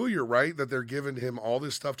peculiar, right? That they're giving him all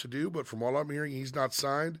this stuff to do, but from what I'm hearing, he's not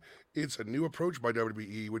signed. It's a new approach by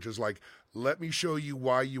WWE, which is like, let me show you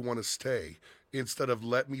why you want to stay, instead of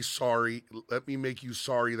let me make you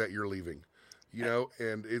sorry that you're leaving. You know,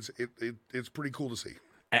 and it's pretty cool to see.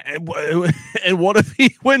 And what if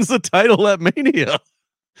he wins the title at Mania?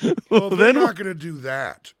 Well, they're not going to do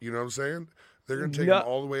that. You know what I'm saying? They're going to take him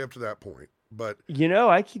all the way up to that point. But you know,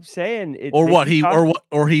 I keep saying it.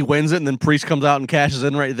 Or he wins it and then Priest comes out and cashes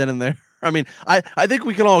in right then and there. I mean, I think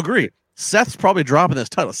we can all agree. Seth's probably dropping this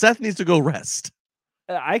title. Seth needs to go rest.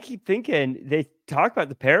 I keep thinking they talk about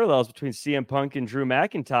the parallels between CM Punk and Drew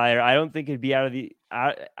McIntyre. I don't think it'd be out of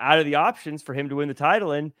the options for him to win the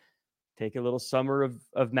title and take a little summer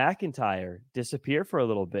of McIntyre, disappear for a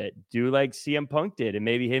little bit, do like CM Punk did, and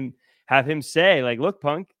maybe have him say, like, "Look,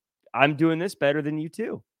 Punk, I'm doing this better than you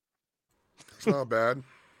too." It's not bad.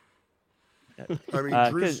 I mean,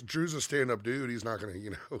 Drew's a stand-up dude. He's not going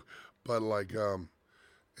to, but like,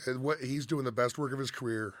 what he's doing the best work of his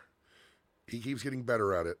career. He keeps getting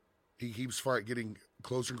better at it. He keeps getting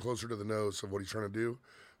closer and closer to the nose of what he's trying to do.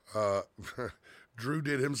 Drew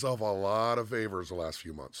did himself a lot of favors the last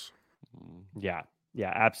few months. Yeah,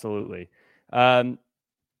 absolutely.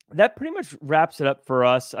 That pretty much wraps it up for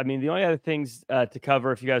us. I mean, the only other things to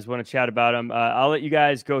cover, if you guys want to chat about them, I'll let you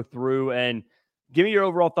guys go through and give me your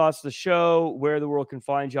overall thoughts of the show, where the world can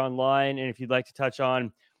find you online, and if you'd like to touch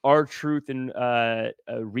on R-Truth and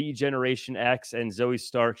Regeneration X and Zoe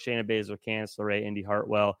Stark, Shayna Baszler, Candice LeRae, Indy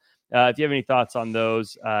Hartwell. If you have any thoughts on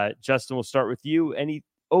those, Justin, we'll start with you. Any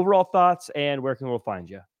overall thoughts, and where can we find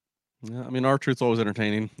you? Yeah, I mean, R-Truth's always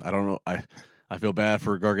entertaining. I don't know. I feel bad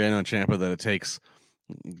for Gargano and Ciampa that it takes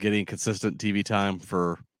getting consistent TV time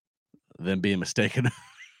for them being mistaken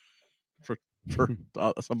for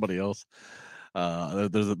somebody else.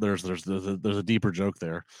 There's a deeper joke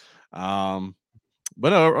there.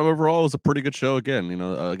 But overall, it was a pretty good show. Again,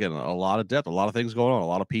 a lot of depth, a lot of things going on, a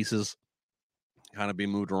lot of pieces kind of being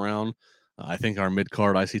moved around. I think our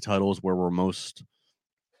mid-card IC title is where we're most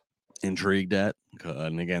intrigued at.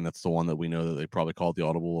 And again, that's the one that we know that they probably called the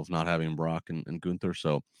audible of not having Brock and Gunther.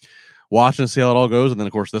 So watching and see how it all goes. And then,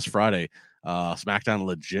 of course, this Friday, SmackDown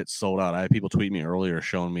legit sold out. I had people tweet me earlier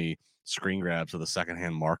showing me screen grabs of the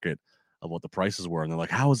secondhand market of what the prices were. And they're like,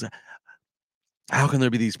 how is that? How can there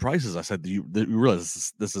be these prices? I said, do you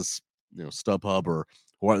realize this is StubHub or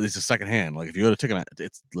this is secondhand? Like if you go to Ticketmaster,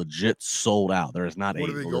 it's legit sold out. There is not What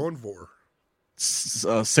are they going for?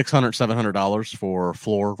 $600, $700 for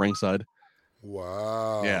floor ringside.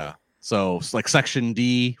 Wow. Yeah. So it's like Section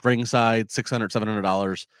D ringside, $600,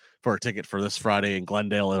 $700 for a ticket for this Friday in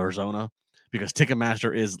Glendale, Arizona, because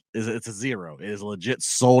Ticketmaster is it's a zero. It is legit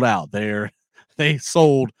sold out. They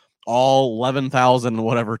sold all 11,000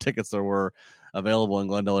 whatever tickets there were available in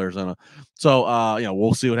Glendale, Arizona. So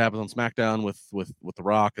we'll see what happens on SmackDown with The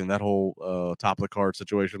Rock and that whole top of the card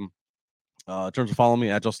situation. In terms of following me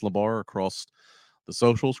at Justin LeBar across the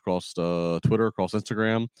socials, across Twitter, across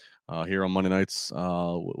Instagram, here on Monday nights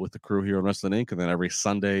with the crew here on Wrestling Inc. And then every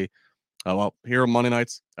Sunday, here on Monday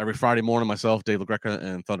nights, every Friday morning, myself, Dave LaGreca,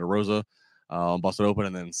 and Thunder Rosa on Busted Open.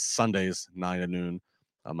 And then Sundays, 9 to noon,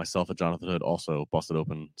 myself and Jonathan Hood, also Busted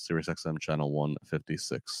Open, SiriusXM channel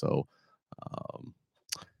 156. So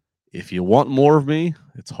if you want more of me,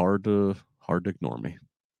 it's hard to ignore me.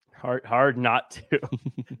 Hard not to.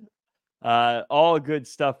 All good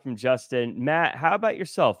stuff from Justin. Matt, how about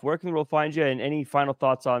yourself? Where can the world find you? And any final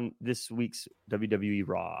thoughts on this week's WWE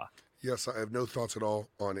Raw? Yes, I have no thoughts at all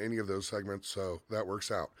on any of those segments, so that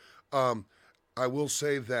works out. I will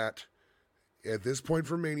say that at this point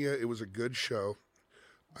for Mania, it was a good show.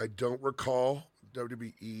 I don't recall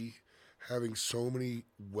WWE having so many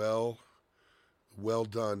well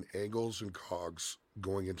done angles and cogs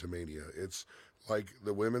going into Mania. It's like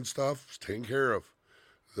the women's stuff is taken care of.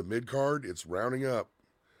 The mid-card, it's rounding up.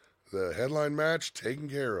 The headline match, taken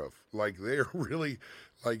care of. Like, they're really,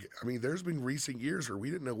 there's been recent years where we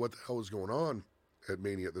didn't know what the hell was going on at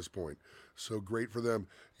Mania at this point. So great for them.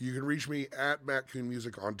 You can reach me at Matt Coon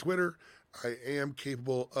Music on Twitter. I am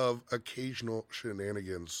capable of occasional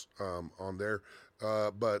shenanigans on there.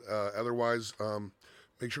 But otherwise,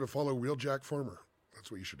 make sure to follow Real Jack Farmer. That's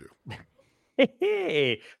what you should do.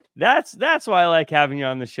 Hey, that's why I like having you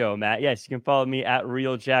on the show, Matt. Yes, you can follow me at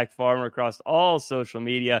Real Jack Farmer across all social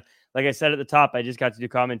media. Like I said at the top, I just got to do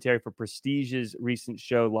commentary for Prestige's recent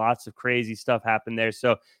show. Lots of crazy stuff happened there.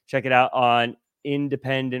 So check it out on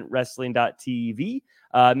independentwrestling.tv.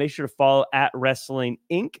 Make sure to follow at Wrestling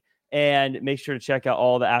Inc. And make sure to check out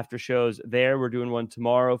all the after shows there. We're doing one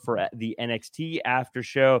tomorrow for the NXT after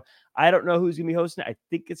show. I don't know who's going to be hosting it. I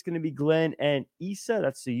think it's going to be Glenn and Issa.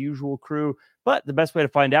 That's the usual crew. But the best way to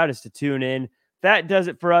find out is to tune in. That does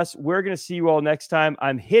it for us. We're going to see you all next time.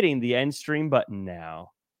 I'm hitting the end stream button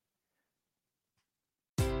now.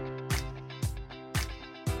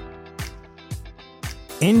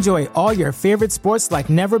 Enjoy all your favorite sports like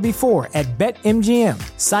never before at BetMGM.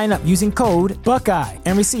 Sign up using code Buckeye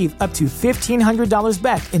and receive up to $1,500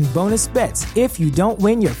 back in bonus bets if you don't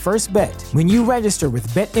win your first bet. When you register with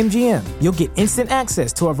BetMGM, you'll get instant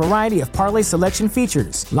access to a variety of parlay selection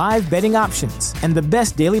features, live betting options, and the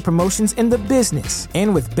best daily promotions in the business.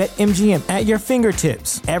 And with BetMGM at your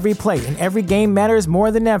fingertips, every play and every game matters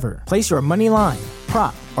more than ever. Place your money line,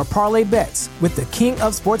 prop, or parlay bets with the king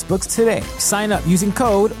of sportsbooks today. Sign up using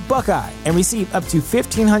code Buckeye and receive up to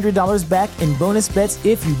 $1,500 back in bonus bets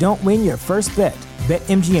if you don't win your first bet.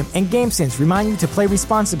 BetMGM and GameSense remind you to play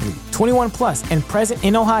responsibly. 21 plus and present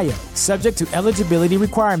in Ohio, subject to eligibility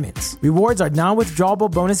requirements. Rewards are non-withdrawable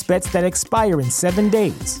bonus bets that expire in 7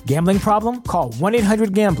 days. Gambling problem? Call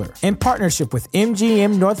 1-800-GAMBLER. In partnership with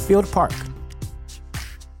MGM Northfield Park.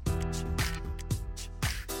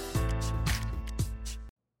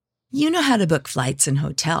 You know how to book flights and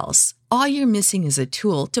hotels. All you're missing is a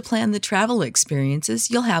tool to plan the travel experiences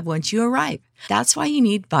you'll have once you arrive. That's why you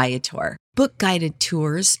need Viator. Book guided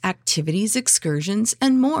tours, activities, excursions,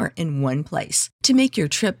 and more in one place to make your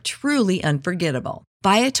trip truly unforgettable.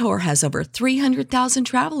 Viator has over 300,000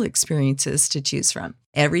 travel experiences to choose from.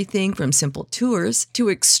 Everything from simple tours to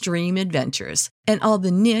extreme adventures and all the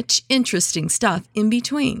niche, interesting stuff in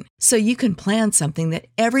between. So you can plan something that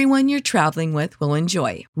everyone you're traveling with will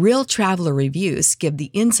enjoy. Real traveler reviews give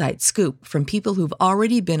the inside scoop from people who've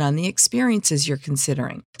already been on the experiences you're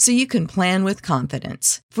considering. So you can plan with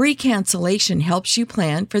confidence. Free cancellation helps you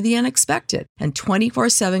plan for the unexpected. And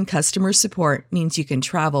 24/7 customer support means you can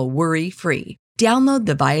travel worry-free. Download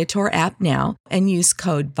the Viator app now and use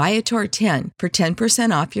code Viator10 for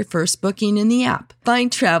 10% off your first booking in the app.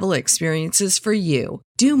 Find travel experiences for you.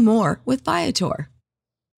 Do more with Viator.